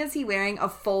 Not only is he wearing a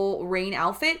full rain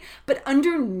outfit, but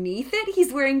underneath it,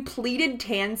 he's wearing pleated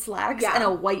tan slacks and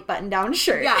a white button-down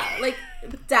shirt. Yeah, like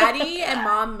Daddy and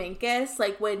Mom Minkus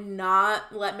like would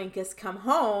not let Minkus come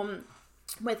home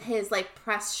with his like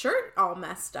pressed shirt all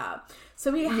messed up.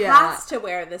 So he has to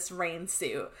wear this rain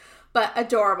suit. But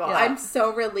adorable. Yeah. I'm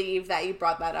so relieved that you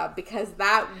brought that up, because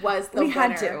that was the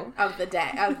winner of the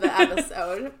day, of the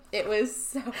episode. It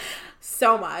was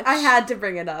so much. I had to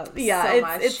bring it up.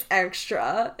 Yeah, it's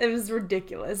extra. It was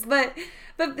ridiculous. But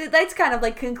that's kind of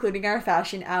like concluding our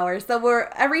fashion hour. So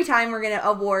every time we're going to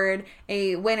award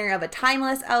a winner of a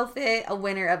timeless outfit, a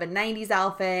winner of a 90s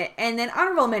outfit, and then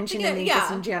honorable mention to Minkus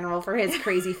in general for his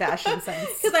crazy fashion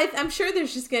sense. Because I'm sure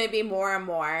there's just going to be more and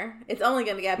more. It's only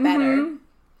going to get better.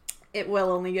 It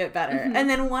will only get better. And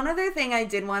then one other thing I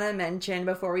did want to mention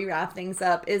before we wrap things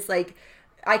up is like,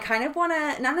 I kind of want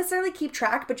to not necessarily keep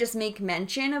track, but just make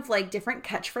mention of like different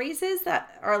catchphrases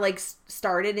that are like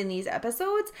started in these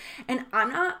episodes. And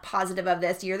I'm not positive of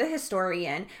this. You're the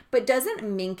historian, but doesn't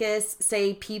Minkus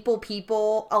say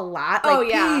people a lot? Like,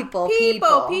 people.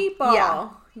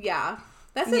 Yeah.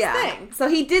 That's his thing. So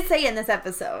he did say it in this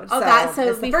episode. Oh,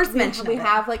 so the first mention. We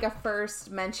have like a first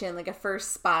mention, like a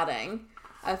first spotting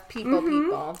of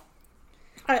people.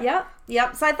 Yep.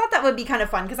 So I thought that would be kind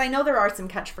of fun, because I know there are some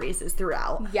catchphrases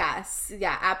throughout. Yes.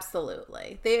 Yeah,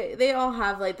 absolutely. They all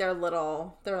have like their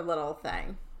little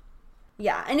thing.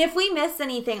 Yeah. And if we miss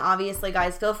anything, obviously,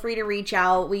 guys, feel free to reach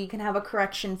out. We can have a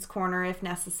corrections corner if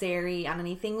necessary on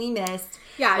anything we missed.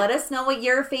 Yeah. Let us know what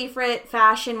your favorite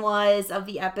fashion was of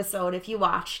the episode if you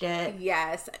watched it.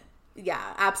 Yes.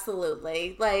 Yeah,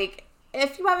 absolutely. Like,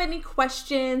 if you have any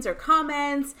questions or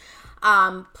comments,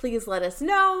 please let us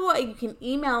know. You can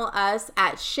email us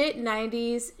at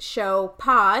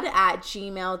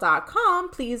shit90sshowpod@gmail.com.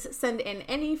 Please send in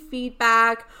any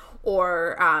feedback,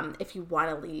 or if you want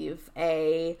to leave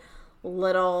a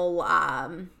little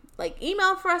like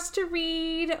email for us to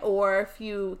read, or if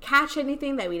you catch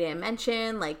anything that we didn't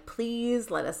mention, like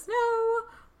please let us know.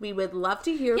 We would love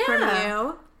to hear from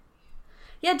you.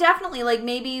 Yeah, definitely. Like,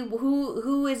 maybe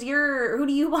who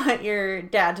do you want your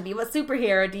dad to be? What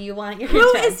superhero do you want your dad to be?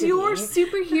 Who is your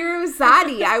superhero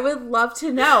zaddy? I would love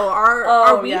to know.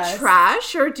 Are we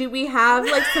trash, or do we have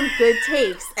like some good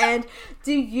takes? And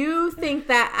do you think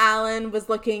that Alan was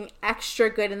looking extra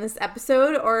good in this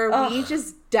episode, or are we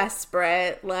just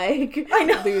desperate, like,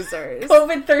 losers?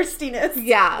 COVID thirstiness.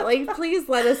 Yeah, like, please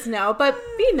let us know. But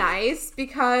be nice,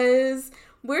 because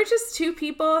we're just two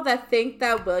people that think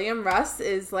that William Russ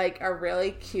is, like, a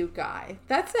really cute guy.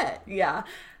 That's it. Yeah.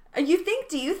 Do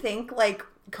you think, like,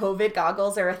 COVID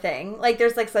goggles are a thing? Like,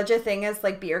 there's, like, such a thing as,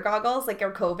 like, beer goggles? Like,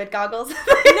 are COVID goggles? No,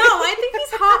 I think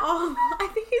he's hot. I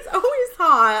think he's always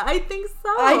hot. I think so.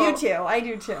 I do too.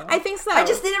 I think so. I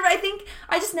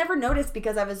just never noticed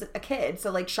because I was a kid.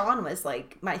 So, like, Sean was,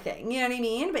 like, my thing. You know what I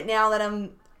mean? But now that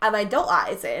I'm adult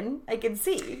eyes in, I can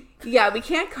see. Yeah, we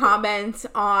can't comment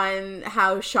on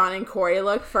how Sean and Corey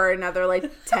look for another,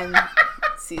 like, 10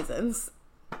 seasons.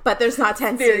 But there's not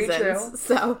 10 seasons. True.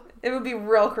 So it would be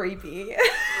real creepy.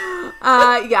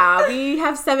 Yeah, we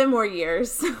have 7 more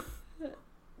years.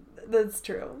 That's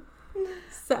true.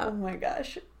 So, oh my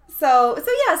gosh. So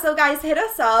guys, hit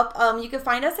us up. You can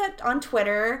find us on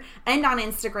Twitter and on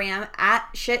Instagram at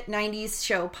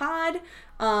Shit90sShowPod.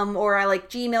 Or I like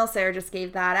Gmail. Sarah just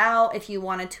gave that out. If you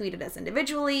want to tweet at us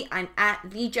individually, I'm at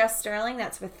 @VJessSterling.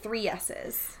 That's with 3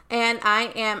 S's. And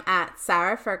I am at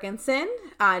Sarah Ferguson.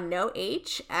 No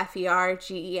H,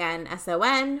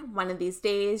 FERGENSON. One of these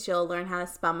days, you'll learn how to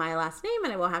spell my last name,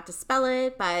 and I won't have to spell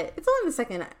it. But it's only the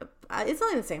second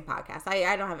podcast.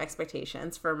 I don't have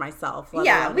expectations for myself.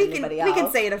 Yeah, we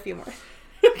can say it a few more.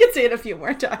 We can say it a few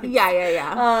more times.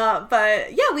 Yeah.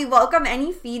 But yeah, we welcome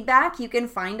any feedback. You can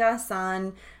find us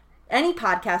on any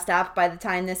podcast app by the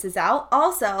time this is out.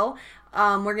 Also,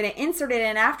 we're going to insert it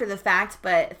in after the fact,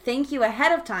 but thank you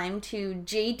ahead of time to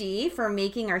JD for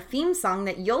making our theme song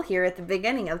that you'll hear at the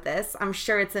beginning of this. I'm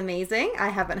sure it's amazing. I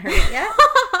haven't heard it yet.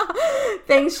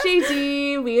 Thanks,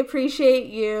 JD. We appreciate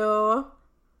you.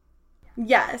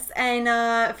 Yes, and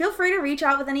feel free to reach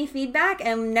out with any feedback,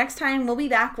 and next time we'll be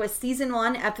back with Season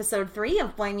 1, Episode 3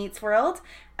 of Boy Meets World,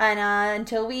 and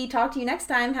until we talk to you next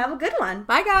time, have a good one.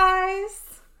 Bye, guys!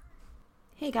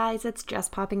 Hey guys, it's Jess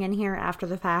popping in here after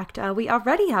the fact. We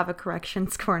already have a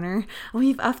corrections corner.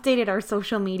 We've updated our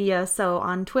social media, so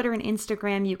on Twitter and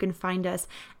Instagram you can find us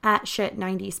at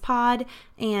Shit90spod,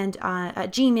 and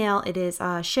at Gmail it is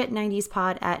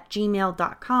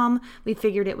Shit90spod@gmail.com. We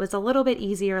figured it was a little bit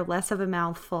easier, less of a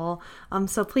mouthful,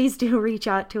 so please do reach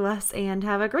out to us and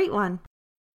have a great one.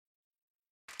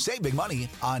 Save big money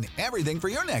on everything for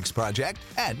your next project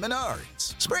at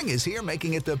Menards. Spring is here,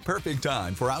 making it the perfect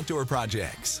time for outdoor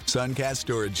projects. Suncast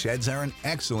storage sheds are an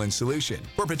excellent solution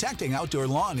for protecting outdoor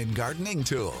lawn and gardening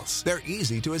tools. They're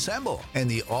easy to assemble, and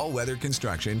the all-weather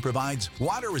construction provides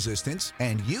water resistance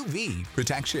and UV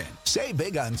protection. Save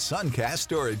big on Suncast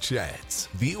storage sheds.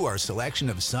 View our selection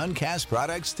of Suncast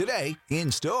products today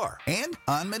in store and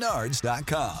on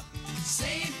Menards.com.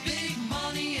 Save